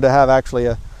audio, to have actually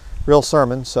a real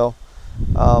sermon. So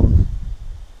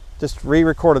just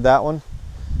re-recorded that one,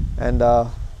 and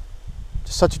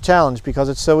just such a challenge because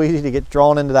it's so easy to get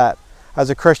drawn into that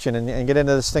as a Christian and get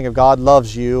into this thing of God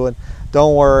loves you and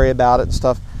don't worry about it and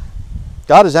stuff.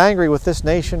 God is angry with this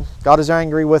nation. God is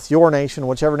angry with your nation,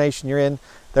 whichever nation you're in.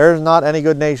 There's not any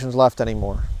good nations left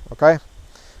anymore. Okay?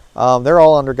 They're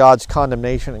all under God's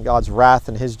condemnation and God's wrath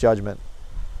and His judgment.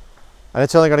 And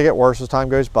it's only going to get worse as time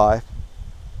goes by.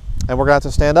 And we're going to have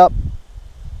to stand up.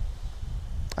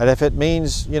 And if it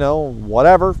means, you know,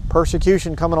 whatever,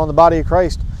 persecution coming on the body of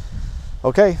Christ,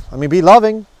 okay. I mean, be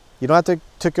loving. You don't have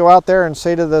to go out there and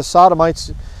say to the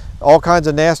sodomites all kinds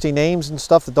of nasty names and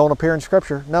stuff that don't appear in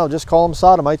Scripture. No, just call them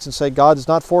sodomites and say God is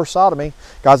not for sodomy.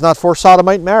 God's not for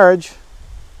sodomite marriage.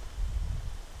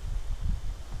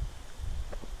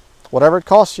 Whatever it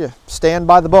costs you, stand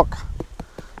by the book.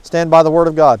 Stand by the Word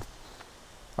of God.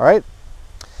 All right?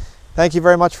 Thank you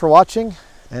very much for watching,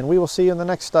 and we will see you in the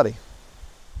next study.